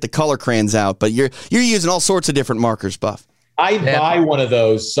time to get the color crayons out, but you're using all sorts of different markers, Buff. I'd buy one of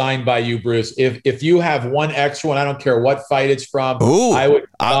those signed by you, Bruce. If you have one extra one, I don't care what fight it's from. I would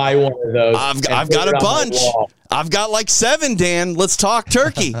buy one of those. I've got a bunch. I've got like 7, Dan. Let's talk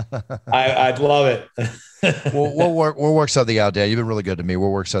turkey. I'd love it. We'll work something out, Dan. You've been really good to me. We'll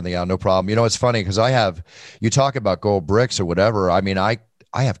work something out. No problem. It's funny because you talk about gold bricks or whatever. I mean, I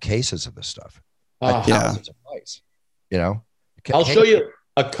have cases of this stuff. Thousands of fights, I'll show you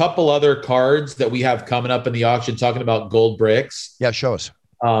a couple other cards that we have coming up in the auction talking about gold bricks. Yeah, show us.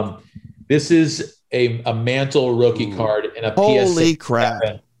 This is a Mantle rookie card in a Holy PSA crap.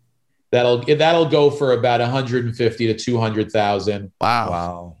 7. That'll go for about 150 to 200,000.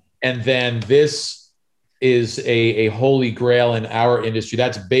 Wow. And then this is a holy grail in our industry.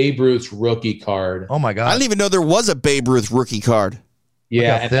 That's Babe Ruth's rookie card. Oh my God. I didn't even know there was a Babe Ruth rookie card.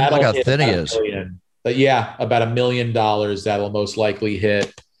 Yeah. Look how thin he is. But yeah, about $1 million that'll most likely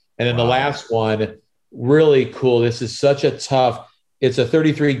hit. And then the last one, really cool. This is such a tough. It's a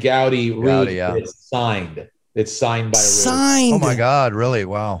 33 Gowdy Ruth. Yeah. It's signed. It's signed by Ruth. Signed. Oh my God, really?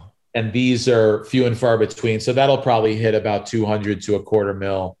 Wow. And these are few and far between. So that'll probably hit about 200 to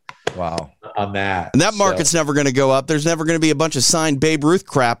 $250,000. Wow. On that. And that market's never going to go up. There's never going to be a bunch of signed Babe Ruth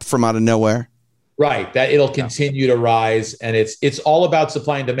crap from out of nowhere. Right. That it'll continue to rise. And it's all about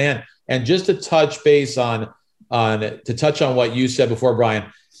supply and demand. And just to touch base on what you said before, Brian,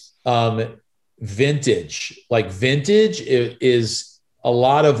 vintage is a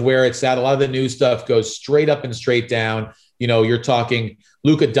lot of where it's at. A lot of the new stuff goes straight up and straight down. You're talking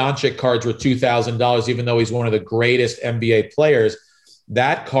Luka Doncic cards were $2,000, even though he's one of the greatest NBA players.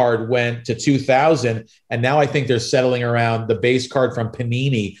 That card went to $2,000. And now I think they're settling around, the base card from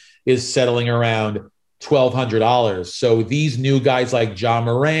Panini is settling around $1,200. So these new guys like Ja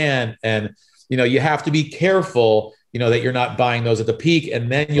Morant, and you have to be careful, that you're not buying those at the peak,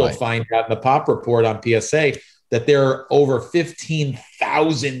 and then you'll find out in the Pop Report on PSA that there are over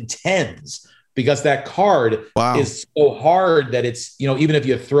 15,000 tens because that card is so hard that it's even if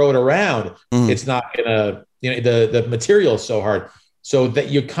you throw it around, it's not gonna the material is so hard. So that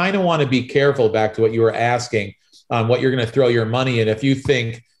you kind of want to be careful. Back to what you were asking on what you're going to throw your money in. If you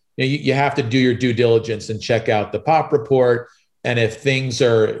think you have to do your due diligence and check out the Pop Report. And if things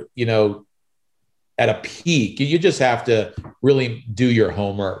are, at a peak, you just have to really do your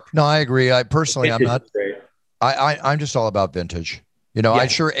homework. No, I agree. I'm not. I'm just all about vintage. I'm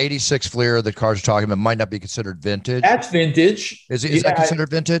sure 86 Fleer, the cars are talking about, might not be considered vintage. That's vintage. Is that considered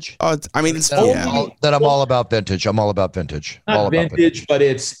vintage? I mean, it's I'm all about vintage. I'm all about vintage. Not vintage, but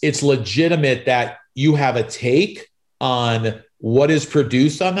it's legitimate that you have a take on what is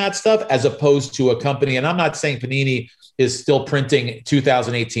produced on that stuff as opposed to a company. And I'm not saying Panini is still printing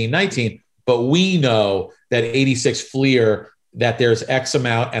 2018-19, but we know that 86 Fleer, that there's X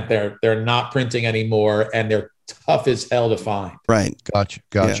amount and they're not printing anymore, and they're tough as hell to find. Right. Gotcha.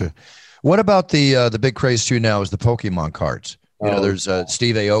 Yeah. What about the big craze too now is the Pokemon cards? There's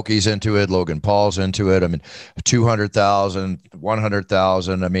Steve Aoki's into it, Logan Paul's into it. I mean, 200,000,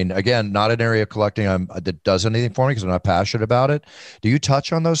 100,000. I mean, again, not an area of collecting that does anything for me because I'm not passionate about it. Do you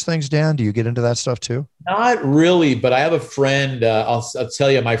touch on those things, Dan? Do you get into that stuff too? Not really, but I have a friend. I'll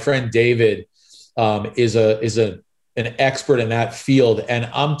tell you, my friend David is a an expert in that field, and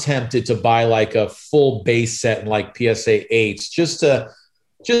I'm tempted to buy like a full base set and like PSA 8s just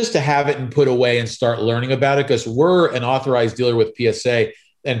to have it and put away and start learning about it, because we're an authorized dealer with PSA,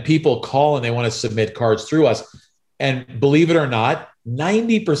 and people call and they want to submit cards through us. And believe it or not,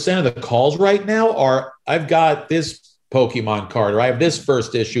 90% of the calls right now are, I've got this Pokemon card, or I have this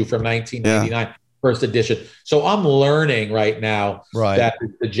first issue from 1999, first edition. So I'm learning right now that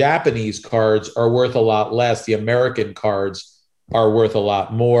the Japanese cards are worth a lot less. The American cards are worth a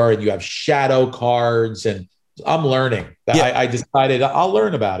lot more. And you have shadow cards, and I'm learning. I decided I'll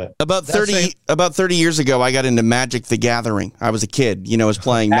learn about it. About 30 years ago, I got into Magic the Gathering. I was a kid, I was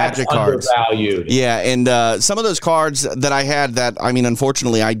playing Magic cards. Undervalued. Yeah, and some of those cards that I had that,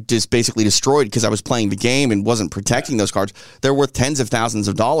 unfortunately, I just basically destroyed because I was playing the game and wasn't protecting those cards. They're worth tens of thousands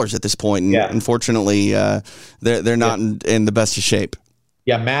of dollars at this point, and unfortunately, they're not in the best of shape.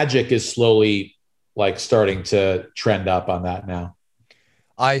 Yeah, Magic is slowly starting to trend up on that now.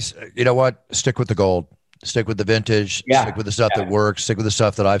 You know what? Stick with the gold. Stick with the vintage, stick with the stuff that works, stick with the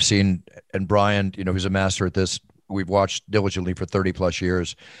stuff that I've seen. And Brian, who's a master at this, we've watched diligently for 30 plus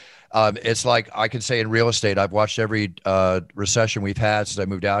years. It's like I can say in real estate, I've watched every recession we've had since I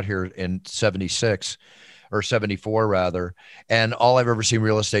moved out here in 76 or 74 rather. And all I've ever seen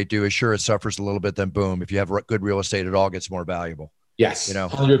real estate do is it suffers a little bit, then boom. If you have good real estate, it all gets more valuable. Yes,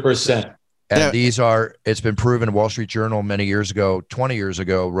 100%. And it's been proven. Wall Street Journal many years ago, 20 years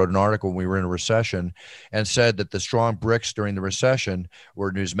ago, wrote an article when we were in a recession and said that the strong bricks during the recession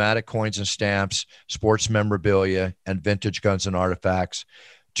were numismatic coins and stamps, sports memorabilia, and vintage guns and artifacts,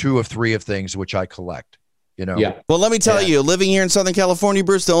 2 of 3 of things which I collect. Yeah. Well, let me tell you, living here in Southern California,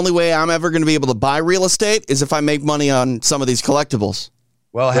 Bruce, the only way I'm ever going to be able to buy real estate is if I make money on some of these collectibles.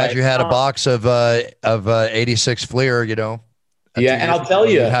 Well, had you had a box of 86 Fleer, and I'll tell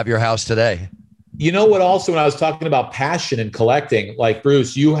you, have your house today. You know what? Also, when I was talking about passion and collecting, like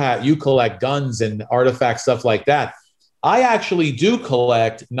Bruce, you collect guns and artifacts, stuff like that. I actually do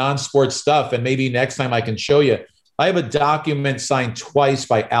collect non-sports stuff, and maybe next time I can show you. I have a document signed twice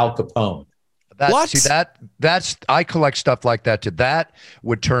by Al Capone. I collect stuff like that too. That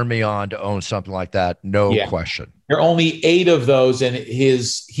would turn me on to own something like that. No question. There are only 8 of those, and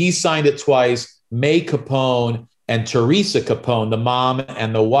he signed it twice. May Capone and Teresa Capone, the mom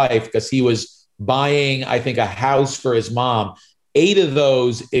and the wife, because he was buying, I think, a house for his mom. 8 of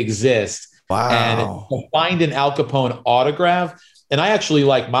those exist. Wow. And to find an Al Capone autograph, and I actually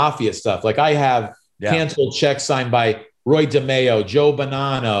like mafia stuff. Like I have canceled checks signed by Roy DeMeo, Joe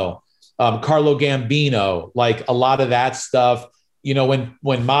Bonanno, Carlo Gambino, like a lot of that stuff. When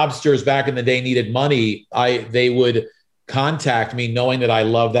mobsters back in the day needed money, they would contact me knowing that I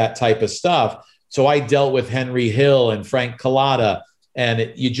love that type of stuff. So I dealt with Henry Hill and Frank Collada, and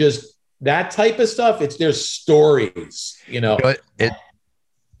that type of stuff. There's stories,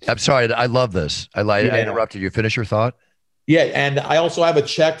 I'm sorry. I love this. I interrupted you. Finish your thought. Yeah. And I also have a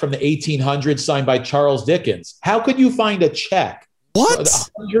check from the 1800s signed by Charles Dickens. How could you find a check? What?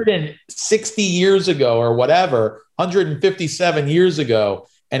 160 years ago or whatever, 157 years ago,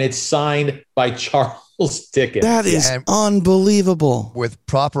 and it's signed by Charles Dickens. That is unbelievable. With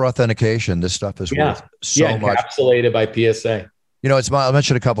proper authentication, this stuff is worth so much. Encapsulated by PSA. I'll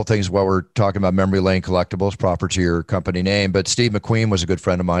mention a couple things while we're talking about Memory Lane Collectibles, proper to your company name. But Steve McQueen was a good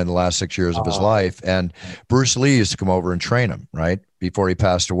friend of mine in the last 6 years of his life. And Bruce Lee used to come over and train him, right, before he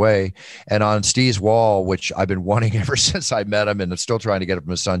passed away. And on Steve's wall, which I've been wanting ever since I met him, and I'm still trying to get it from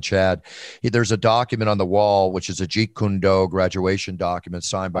his son, Chad, there's a document on the wall, which is a Jeet Kune Do graduation document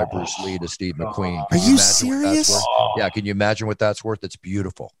signed by Bruce Lee to Steve McQueen. Are you serious? Yeah. Can you imagine what that's worth? It's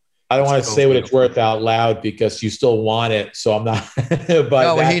beautiful. I don't want to say what it's worth out loud because you still want it. So I'm not.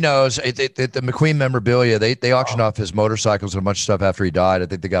 But he knows. The McQueen memorabilia, they auctioned off his motorcycles and a bunch of stuff after he died. I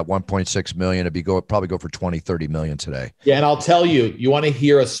think they got 1.6 million. It'd probably go for 20-30 million today. Yeah. And I'll tell you, you want to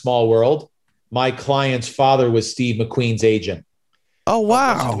hear a small world? My client's father was Steve McQueen's agent. Oh,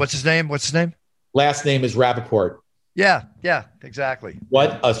 wow. What's his name? Last name is Rappaport. Yeah, exactly.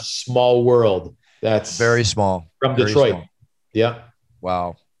 What a small world. That's very small. From Detroit. Small. Yeah.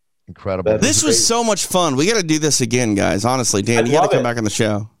 Wow. Incredible. This was so much fun. We got to do this again, guys. Honestly, Dan, you got to come back on the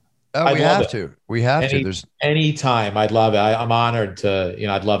show. Oh, we have to. There's anytime. I'd love it. I'm honored to,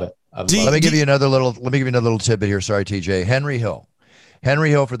 I'd love it. Let me give you another little tidbit here. Sorry, TJ. Henry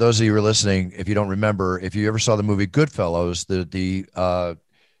Hill, for those of you who are listening, if you don't remember, if you ever saw the movie Goodfellas, the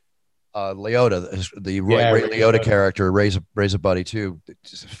Liotta, the Ray Liotta character, Ray's a buddy too.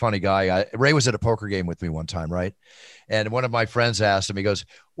 Just a funny guy. Ray was at a poker game with me one time, right? And one of my friends asked him, he goes,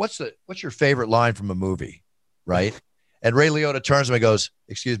 what's your favorite line from a movie? Right. And Ray Liotta turns to me and goes,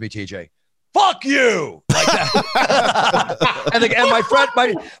 excuse me, TJ, fuck you. Like that. and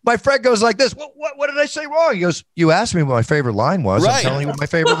my friend goes like this. What did I say wrong? He goes, you asked me what my favorite line was. Right. I'm telling you what my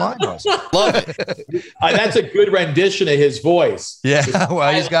favorite line was. Love it. That's a good rendition of his voice. Yeah,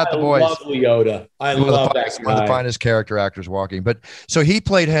 well, he's got the voice. I love Leota. I love that guy. One of the finest character actors walking. But so he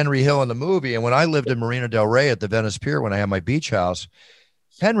played Henry Hill in the movie. And when I lived in Marina Del Rey at the Venice Pier, when I had my beach house,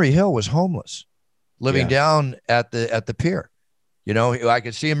 Henry Hill was homeless, living down at the pier. You know, I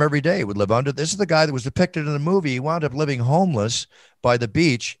could see him every day. He would live under. This is the guy that was depicted in the movie. He wound up living homeless by the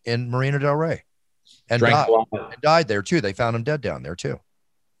beach in Marina Del Rey, and died there too. They found him dead down there too.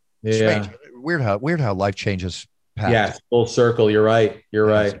 Yeah, strange. Weird how life changes paths. Yeah, full circle. You're right.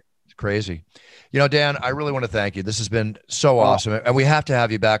 Right. It's crazy. You know, Dan, I really want to thank you. This has been so awesome, and we have to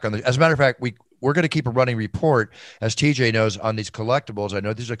have you back on the. As a matter of fact, we're going to keep a running report, as TJ knows, on these collectibles. I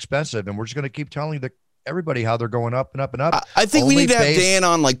know these are expensive, and we're just going to keep telling everybody how they're going up and up and up. I think we need to have Dan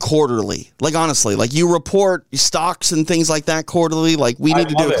on like quarterly. Like, honestly, like you report stocks and things like that quarterly. Like, we need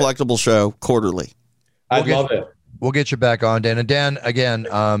to do a collectible show quarterly. I love it. We'll get you back on, Dan. And Dan, again,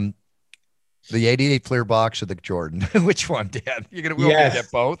 the 88 Fleer box of the Jordan. Which one, Dan? You're going to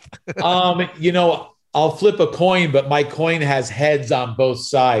get both? You know, I'll flip a coin, but my coin has heads on both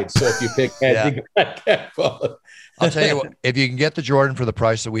sides. So if you pick heads, you gotta get both. I'll tell you what, if you can get the Jordan for the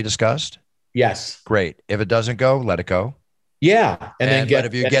price that we discussed, yes, great. If it doesn't go, let it go. Yeah. But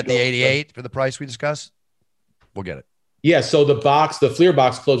if you get the 88 for the price we discussed, we'll get it. Yeah. So the Fleer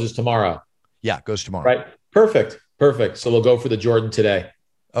box closes tomorrow. Yeah. It goes tomorrow. Right. Perfect. So we'll go for the Jordan today.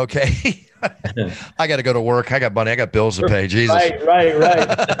 Okay. I got to go to work. I got money. I got bills to pay. Jesus. Right.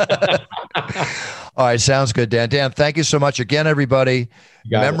 All right. Sounds good, Dan. Dan, thank you so much again, everybody.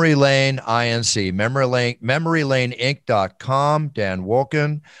 Memory Lane INC, memorylaneinc.com. Dan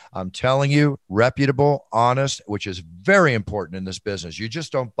Wolken. I'm telling you, reputable, honest, which is very important in this business. You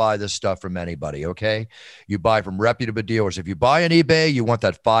just don't buy this stuff from anybody, okay? You buy from reputable dealers. If you buy on eBay, you want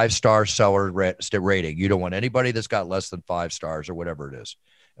that 5-star seller rating. You don't want anybody that's got less than 5 stars or whatever it is.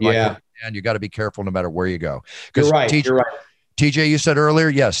 And you got to be careful no matter where you go. You're right. TJ, you said earlier,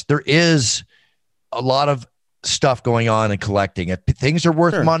 yes, there is a lot of stuff going on in collecting. If things are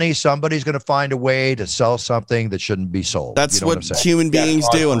worth money, somebody's going to find a way to sell something that shouldn't be sold. That's what human beings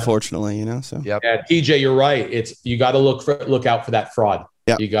do, unfortunately. You know. So yeah, TJ, you're right. You got to look out for that fraud.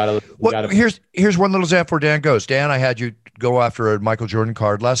 Yeah, you got to. Here's one little example where Dan goes. Dan, I had you go after a Michael Jordan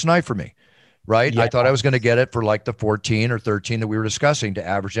card last night for me. Right. Yeah. I thought I was going to get it for like the 14 or 13 that we were discussing to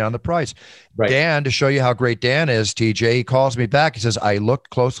average down the price. Right. Dan, to show you how great Dan is, TJ, he calls me back. He says, I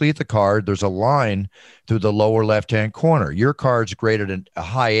looked closely at the card. There's a line through the lower left-hand corner. Your card's graded a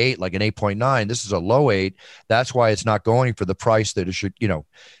high 8, like an 8.9. This is a low 8. That's why it's not going for the price that it should, he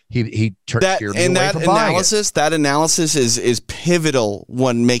turned that analysis is pivotal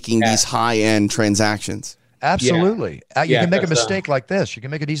when making these high-end transactions. Absolutely. Yeah. You can make a mistake like this. You can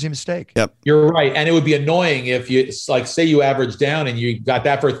make an easy mistake. Yep. You're right. And it would be annoying if you, like, say you average down and you got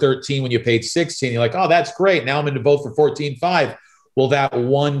that for 13 when you paid 16. You're like, oh, that's great. Now I'm going to vote for 14.5. Well, that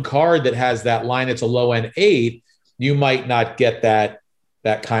one card that has that line, it's a low end 8. You might not get that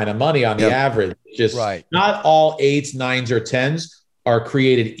kind of money on the average. Just not all 8s, 9s, or 10s are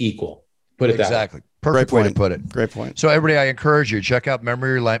created equal. Put it that way. Perfect way to put it. Great point. So everybody, I encourage you, check out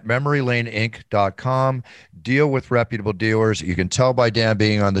memorylaneinc.com. Deal with reputable dealers. You can tell by Dan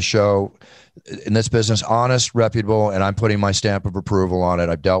being on the show, in this business, honest, reputable, and I'm putting my stamp of approval on it.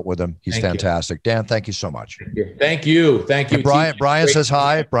 I've dealt with him. He's fantastic. Dan, thank you so much. Thank you. And Brian says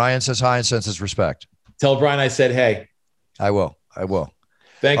hi. Brian says hi and sends his respect. Tell Brian I said hey. I will.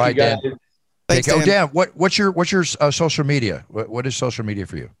 Thank you, guys. Dan. Thanks, Dan. Dan, what's your social media? What is social media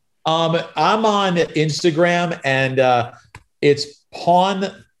for you? I'm on Instagram, and it's Pawn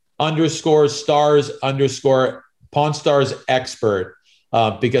Stars expert,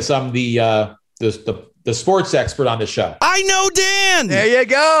 because I'm the sports expert on the show. I know Dan. There you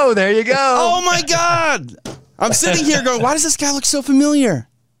go. Oh my God. I'm sitting here going, why does this guy look so familiar?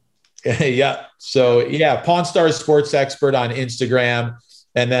 Yeah. So Pawn Stars sports expert on Instagram,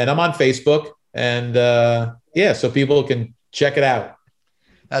 and then I'm on Facebook, and so people can check it out.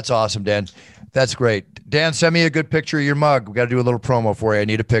 That's awesome, Dan. That's great. Dan, send me a good picture of your mug. We got to do a little promo for you. I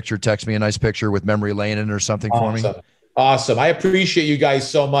need a picture. Text me a nice picture with memory lane in it or something for me. Awesome. I appreciate you guys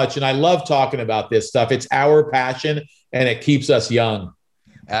so much. And I love talking about this stuff. It's our passion, and it keeps us young.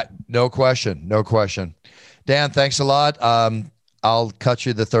 No question. Dan, thanks a lot. I'll cut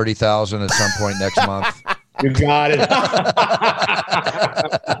you the 30,000 at some point next month. You got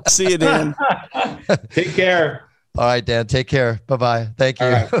it. See you, Dan. Take care. All right, Dan. Take care. Bye-bye. Thank you.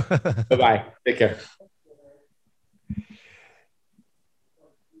 Right. Bye-bye. Take care.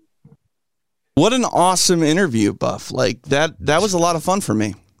 What an awesome interview, Buff. Like that was a lot of fun for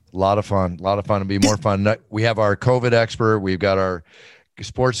me. A lot of fun. It'll be more fun. We have our COVID expert. We've got our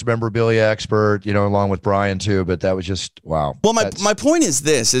sports memorabilia expert, along with Brian too. But that was just wow. Well, my point is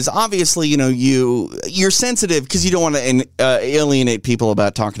this: is obviously you're sensitive because you don't want to alienate people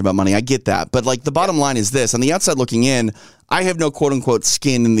about talking about money. I get that, but like the bottom line is this: on the outside looking in, I have no quote unquote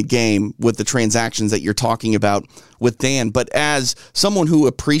skin in the game with the transactions that you're talking about with Dan. But as someone who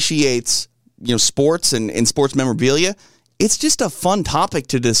appreciates sports and sports memorabilia, it's just a fun topic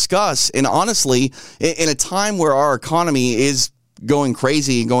to discuss. And honestly, in a time where our economy is going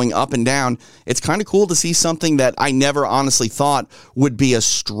crazy, going up and down, it's kind of cool to see something that I never honestly thought would be a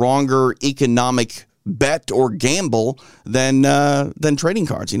stronger economic bet or gamble than trading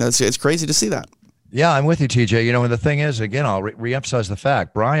cards. It's crazy to see that. Yeah, I'm with you, TJ. And the thing is, again, I'll reemphasize the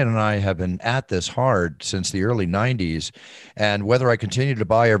fact, Brian and I have been at this hard since the early 90s. And whether I continue to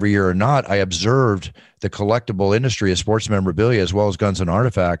buy every year or not, I observed the collectible industry of sports memorabilia as well as guns and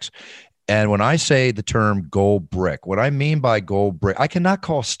artifacts. And when I say the term gold brick, what I mean by gold brick, I cannot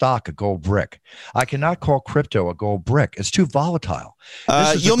call stock a gold brick. I cannot call crypto a gold brick. It's too volatile.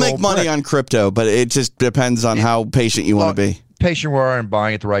 You'll make money on crypto, but it just depends on how patient you want to be. Patient we are and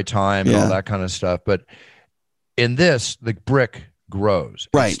buying at the right time and all that kind of stuff. But in this, the brick grows.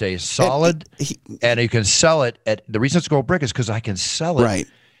 Right. It stays solid, and you can sell it at the reason it's gold brick is because I can sell it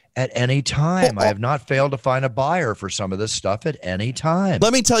at any time. I have not failed to find a buyer for some of this stuff at any time.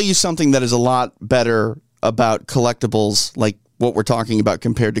 Let me tell you something that is a lot better about collectibles, like what we're talking about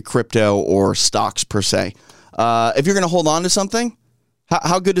compared to crypto or stocks per se. If you're going to hold on to something,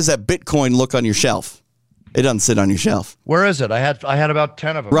 how good does that Bitcoin look on your shelf? It doesn't sit on your shelf. Where is it? I had about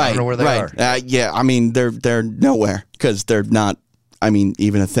 10 of them. Right, I don't know where they are. Yeah, I mean, they're nowhere because they're not,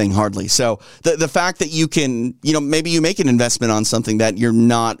 even a thing hardly. So the fact that you can, maybe you make an investment on something that you're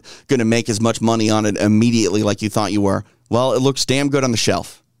not going to make as much money on it immediately like you thought you were. Well, it looks damn good on the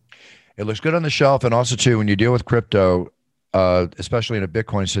shelf. It looks good on the shelf. And also, too, when you deal with crypto, especially in a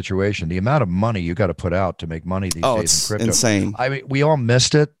Bitcoin situation, the amount of money you got to put out to make money these days in crypto. Insane. I mean, we all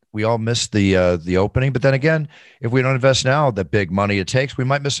missed it. We all missed the opening. But then again, if we don't invest now, the big money it takes, we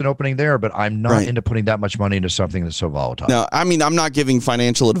might miss an opening there. But I'm not into putting that much money into something that's so volatile. No, I'm not giving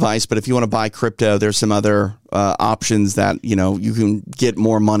financial advice, but if you want to buy crypto, there's some other options that, you can get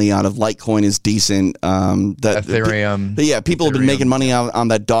more money out of. Litecoin is decent. Ethereum. People have been making money on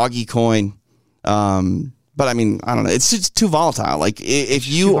that doggy coin. But I don't know. It's just too volatile. Like if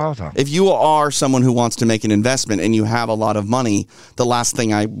you are someone who wants to make an investment and you have a lot of money, the last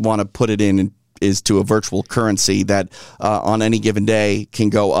thing I want to put it in is to a virtual currency that on any given day can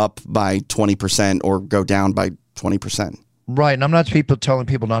go up by 20% or go down by 20%. Right, and I'm not telling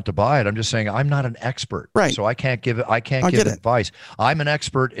people not to buy it. I'm just saying I'm not an expert, right? So I can't give advice. I'm an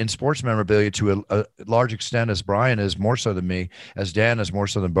expert in sports memorabilia to a large extent, as Brian is more so than me, as Dan is more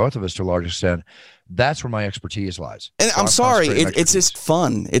so than both of us to a large extent. That's where my expertise lies. And I'm sorry, it's just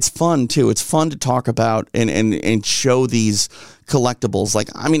fun. It's fun too. It's fun to talk about and show these collectibles. Like,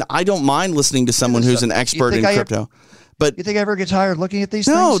 I don't mind listening to someone who's an expert in crypto. But you think I ever get tired looking at these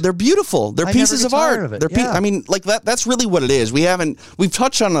things? No, they're beautiful. They're pieces of art. Like that's really what it is. We've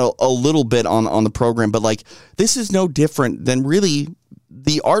touched on a little bit on the program, but like this is no different than really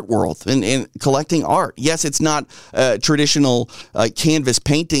the art world and collecting art. Yes, it's not traditional canvas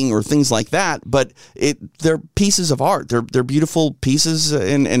painting or things like that, but they're pieces of art. They're beautiful pieces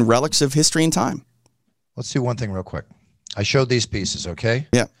and relics of history and time. Let's do one thing real quick. I showed these pieces, okay?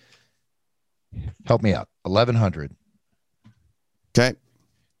 Yeah. Help me out. 1,100. Okay.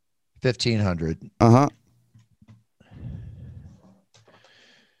 1,500.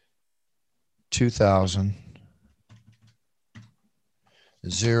 2,000.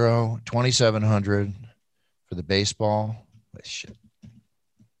 0. 2,700 for the baseball. Shit.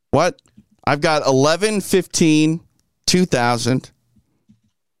 What? I've got 11, 15, 2,000.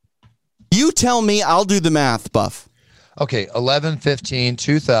 You tell me, I'll do the math, Buff. Okay, 11, 15,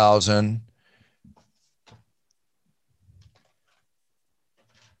 2,000.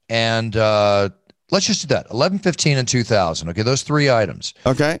 And let's just do that. 11, 15, and 2,000. Okay, those three items.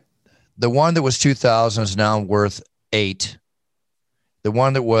 Okay. The one that was 2,000 is now worth 8. The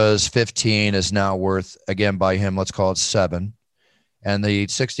one that was 15 is now worth, again, by him, let's call it 7. And the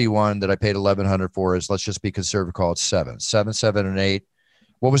 61 that I paid 1,100 for is, let's just be conservative, call it 7. 7, 7, and 8.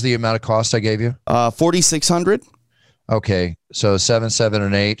 What was the amount of cost I gave you? 4,600. Okay, so 7, 7,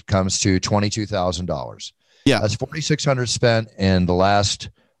 and 8 comes to $22,000. Yeah, that's 4,600 spent in the last,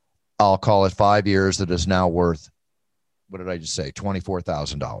 I'll call it 5 years. That is now worth, what did I just say?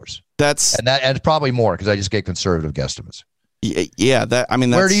 $24,000. And probably more because I just gave conservative guesstimates. Yeah,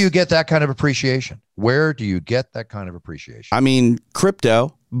 where do you get that kind of appreciation? Where do you get that kind of appreciation? I mean,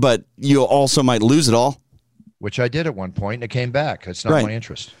 crypto, but you also might lose it all. Which I did at one point, and it came back. It's not my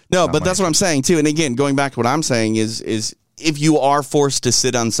interest. No, but that's what I'm saying too. And again, going back to what I'm saying is if you are forced to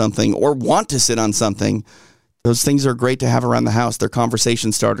sit on something or want to sit on something, those things are great to have around the house. They're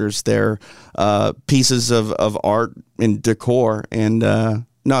conversation starters. They're pieces of art and decor. And no,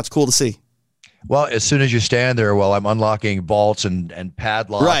 it's cool to see. Well, as soon as you stand there while I'm unlocking vaults and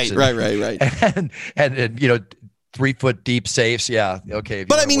padlocks. Right. And 3 foot deep safes. Yeah. Okay.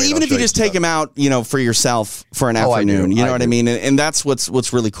 But I mean, even if you just take them out, for yourself for an afternoon, you know what I mean? And that's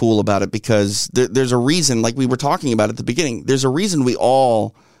what's really cool about it, because there's a reason, like we were talking about at the beginning, there's a reason we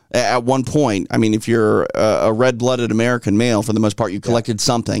all, at one point, I mean, if you're a red-blooded American male, for the most part, you collected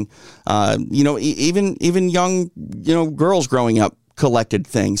something. Even young, girls growing up collected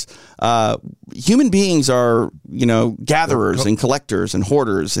things. Human beings are, gatherers and collectors and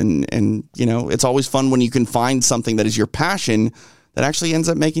hoarders, and it's always fun when you can find something that is your passion that actually ends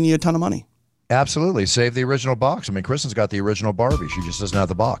up making you a ton of money. Absolutely. Save the original box. I mean, Kristen's got the original Barbie. She just doesn't have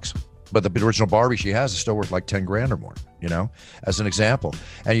the box. But the original Barbie she has is still worth like 10 grand or more, as an example.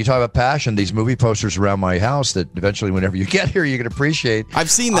 And you talk about passion, these movie posters around my house that eventually, whenever you get here, you can appreciate.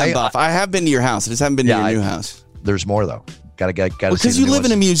 I've seen them, Buff. I have been to your house. I just haven't been to your new house. There's more, though. Got to because you live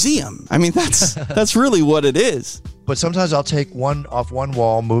in a museum. I mean, that's really what it is. But sometimes I'll take one off one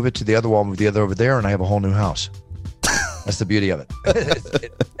wall, move it to the other wall, move the other over there, and I have a whole new house. That's the beauty of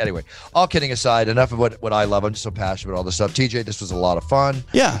it. Anyway, all kidding aside, enough of what I love. I'm just so passionate about all this stuff. TJ, this was a lot of fun.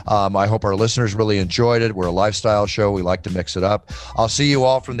 Yeah. I hope our listeners really enjoyed it. We're a lifestyle show. We like to mix it up. I'll see you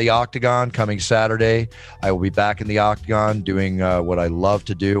all from the Octagon coming Saturday. I will be back in the Octagon doing what I love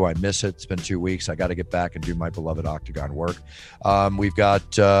to do. I miss it. It's been 2 weeks. I got to get back and do my beloved Octagon work. We've got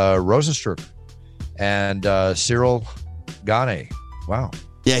Rosenstruck and Cyril Gane. Wow.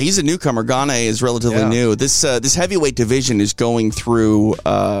 Yeah, he's a newcomer. Gane is relatively new. This heavyweight division is going through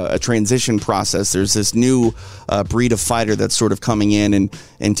a transition process. There's this new breed of fighter that's sort of coming in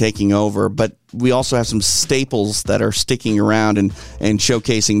and taking over. But we also have some staples that are sticking around and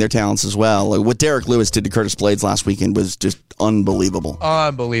showcasing their talents as well. Like what Derek Lewis did to Curtis Blades last weekend was just unbelievable.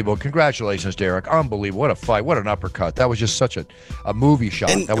 Unbelievable. Congratulations, Derek. Unbelievable. What a fight. What an uppercut. That was just such a movie shot.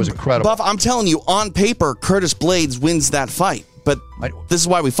 And that was incredible. Buff, I'm telling you, on paper, Curtis Blades wins that fight. But this is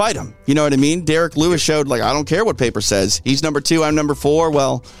why we fight him. You know what I mean? Derek Lewis showed, I don't care what paper says. He's number 2, I'm number 4.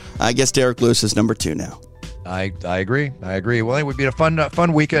 Well, I guess Derek Lewis is number 2 now. I agree. Well, it would be a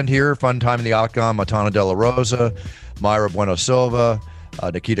fun weekend here. Fun time in the Octagon. Matana De La Rosa, Mayra Bueno Silva,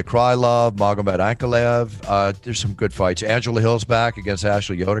 Nikita Krylov, Magomed Ankalaev. There's some good fights. Angela Hill's back against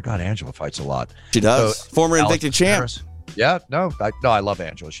Ashley Yoder. God, Angela fights a lot. She does. So, former Invicta champ. Yeah, I love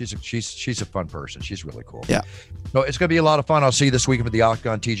Angela. She's a fun person. She's really cool. Yeah. No, it's going to be a lot of fun. I'll see you this weekend at the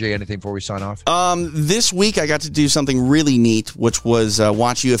Octagon. TJ, anything before we sign off? This week I got to do something really neat, which was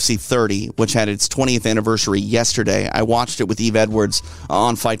watch UFC 30, which had its 20th anniversary yesterday. I watched it with Eve Edwards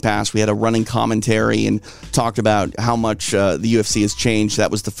on Fight Pass. We had a running commentary and talked about how much the UFC has changed.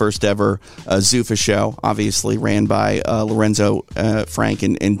 That was the first ever Zuffa show, obviously ran by Lorenzo, Frank,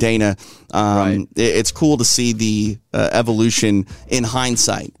 and Dana. Right. It's cool to see the evolution in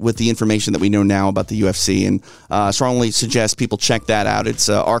hindsight with the information that we know now about the UFC, and strongly suggest people check that out. It's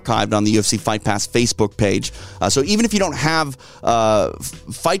archived on the UFC Fight Pass Facebook page. So even if you don't have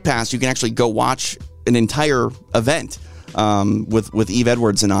Fight Pass, you can actually go watch an entire event with Eve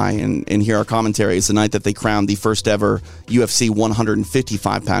Edwards and I, and hear our commentary. It's the night that they crowned the first ever UFC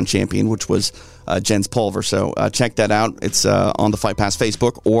 155-pound champion, which was Jens Pulver. So check that out. It's on the Fight Pass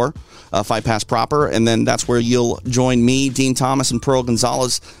Facebook or Fight Pass proper, and then that's where you'll join me, Dean Thomas, and Pearl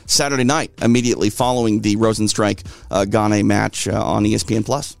Gonzalez Saturday night, immediately following the Rosenstrike Gane match on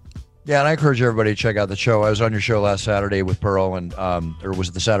ESPN+. Yeah, and I encourage everybody to check out the show. I was on your show last Saturday with Pearl, and or was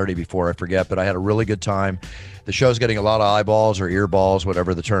it the Saturday before? I forget, but I had a really good time. The show's getting a lot of eyeballs or earballs,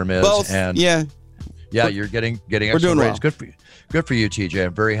 whatever the term is. Both, and yeah, you're getting excellent doing ratings. well. Good for you, TJ.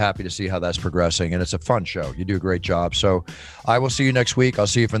 I'm very happy to see how that's progressing, and it's a fun show. You do a great job. So I will see you next week. I'll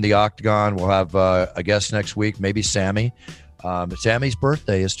see you from the Octagon. We'll have a guest next week, maybe Sammy. Sammy's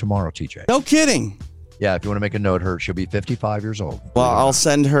birthday is tomorrow, TJ. No kidding. Yeah, if you want to make a note, she'll be 55 years old. Well, I'll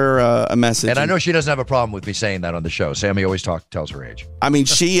send her a message. And I know she doesn't have a problem with me saying that on the show. Sammy always tells her age. I mean,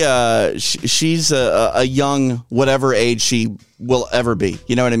 she's a young, whatever age she will ever be.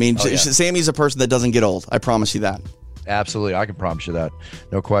 You know what I mean? Oh, yeah. Sammy's a person that doesn't get old. I promise you that. Absolutely. I can promise you that.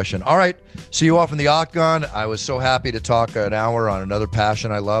 No question. All right. See you off in the Octagon. I was so happy to talk an hour on another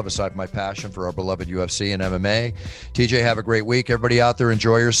passion I love, aside from my passion for our beloved UFC and MMA. TJ, have a great week. Everybody out there,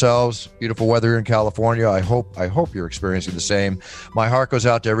 enjoy yourselves. Beautiful weather here in California. I hope you're experiencing the same. My heart goes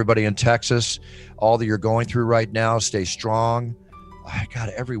out to everybody in Texas. All that you're going through right now, stay strong. God,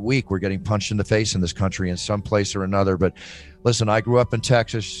 every week we're getting punched in the face in this country in some place or another. But listen, I grew up in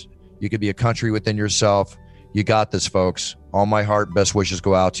Texas. You could be a country within yourself. You got this, folks. All my heart, best wishes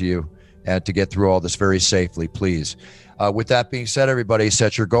go out to you, and to get through all this very safely, please. With that being said, everybody,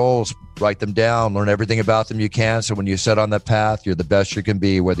 set your goals, write them down, learn everything about them you can. So when you set on that path, you're the best you can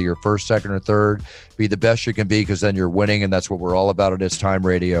be, whether you're first, second, or third, be the best you can be, because then you're winning. And that's what we're all about at It's Time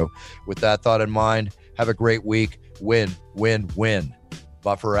Radio. With that thought in mind, have a great week. Win, win, win.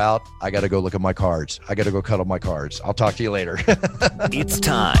 Buffer out. I got to go look at my cards. I got to go cuddle my cards. I'll talk to you later. It's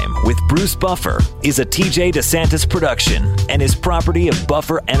Time with Bruce Buffer is a TJ DeSantis production and is property of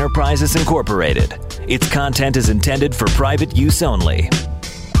Buffer Enterprises Incorporated. Its content is intended for private use only.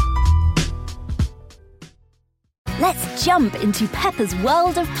 Let's jump into Peppa's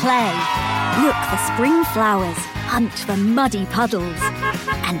world of play. Look for spring flowers, hunt for muddy puddles,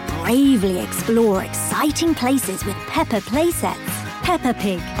 and bravely explore exciting places with Peppa playsets. Peppa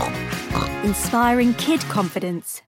Pig, inspiring kid confidence.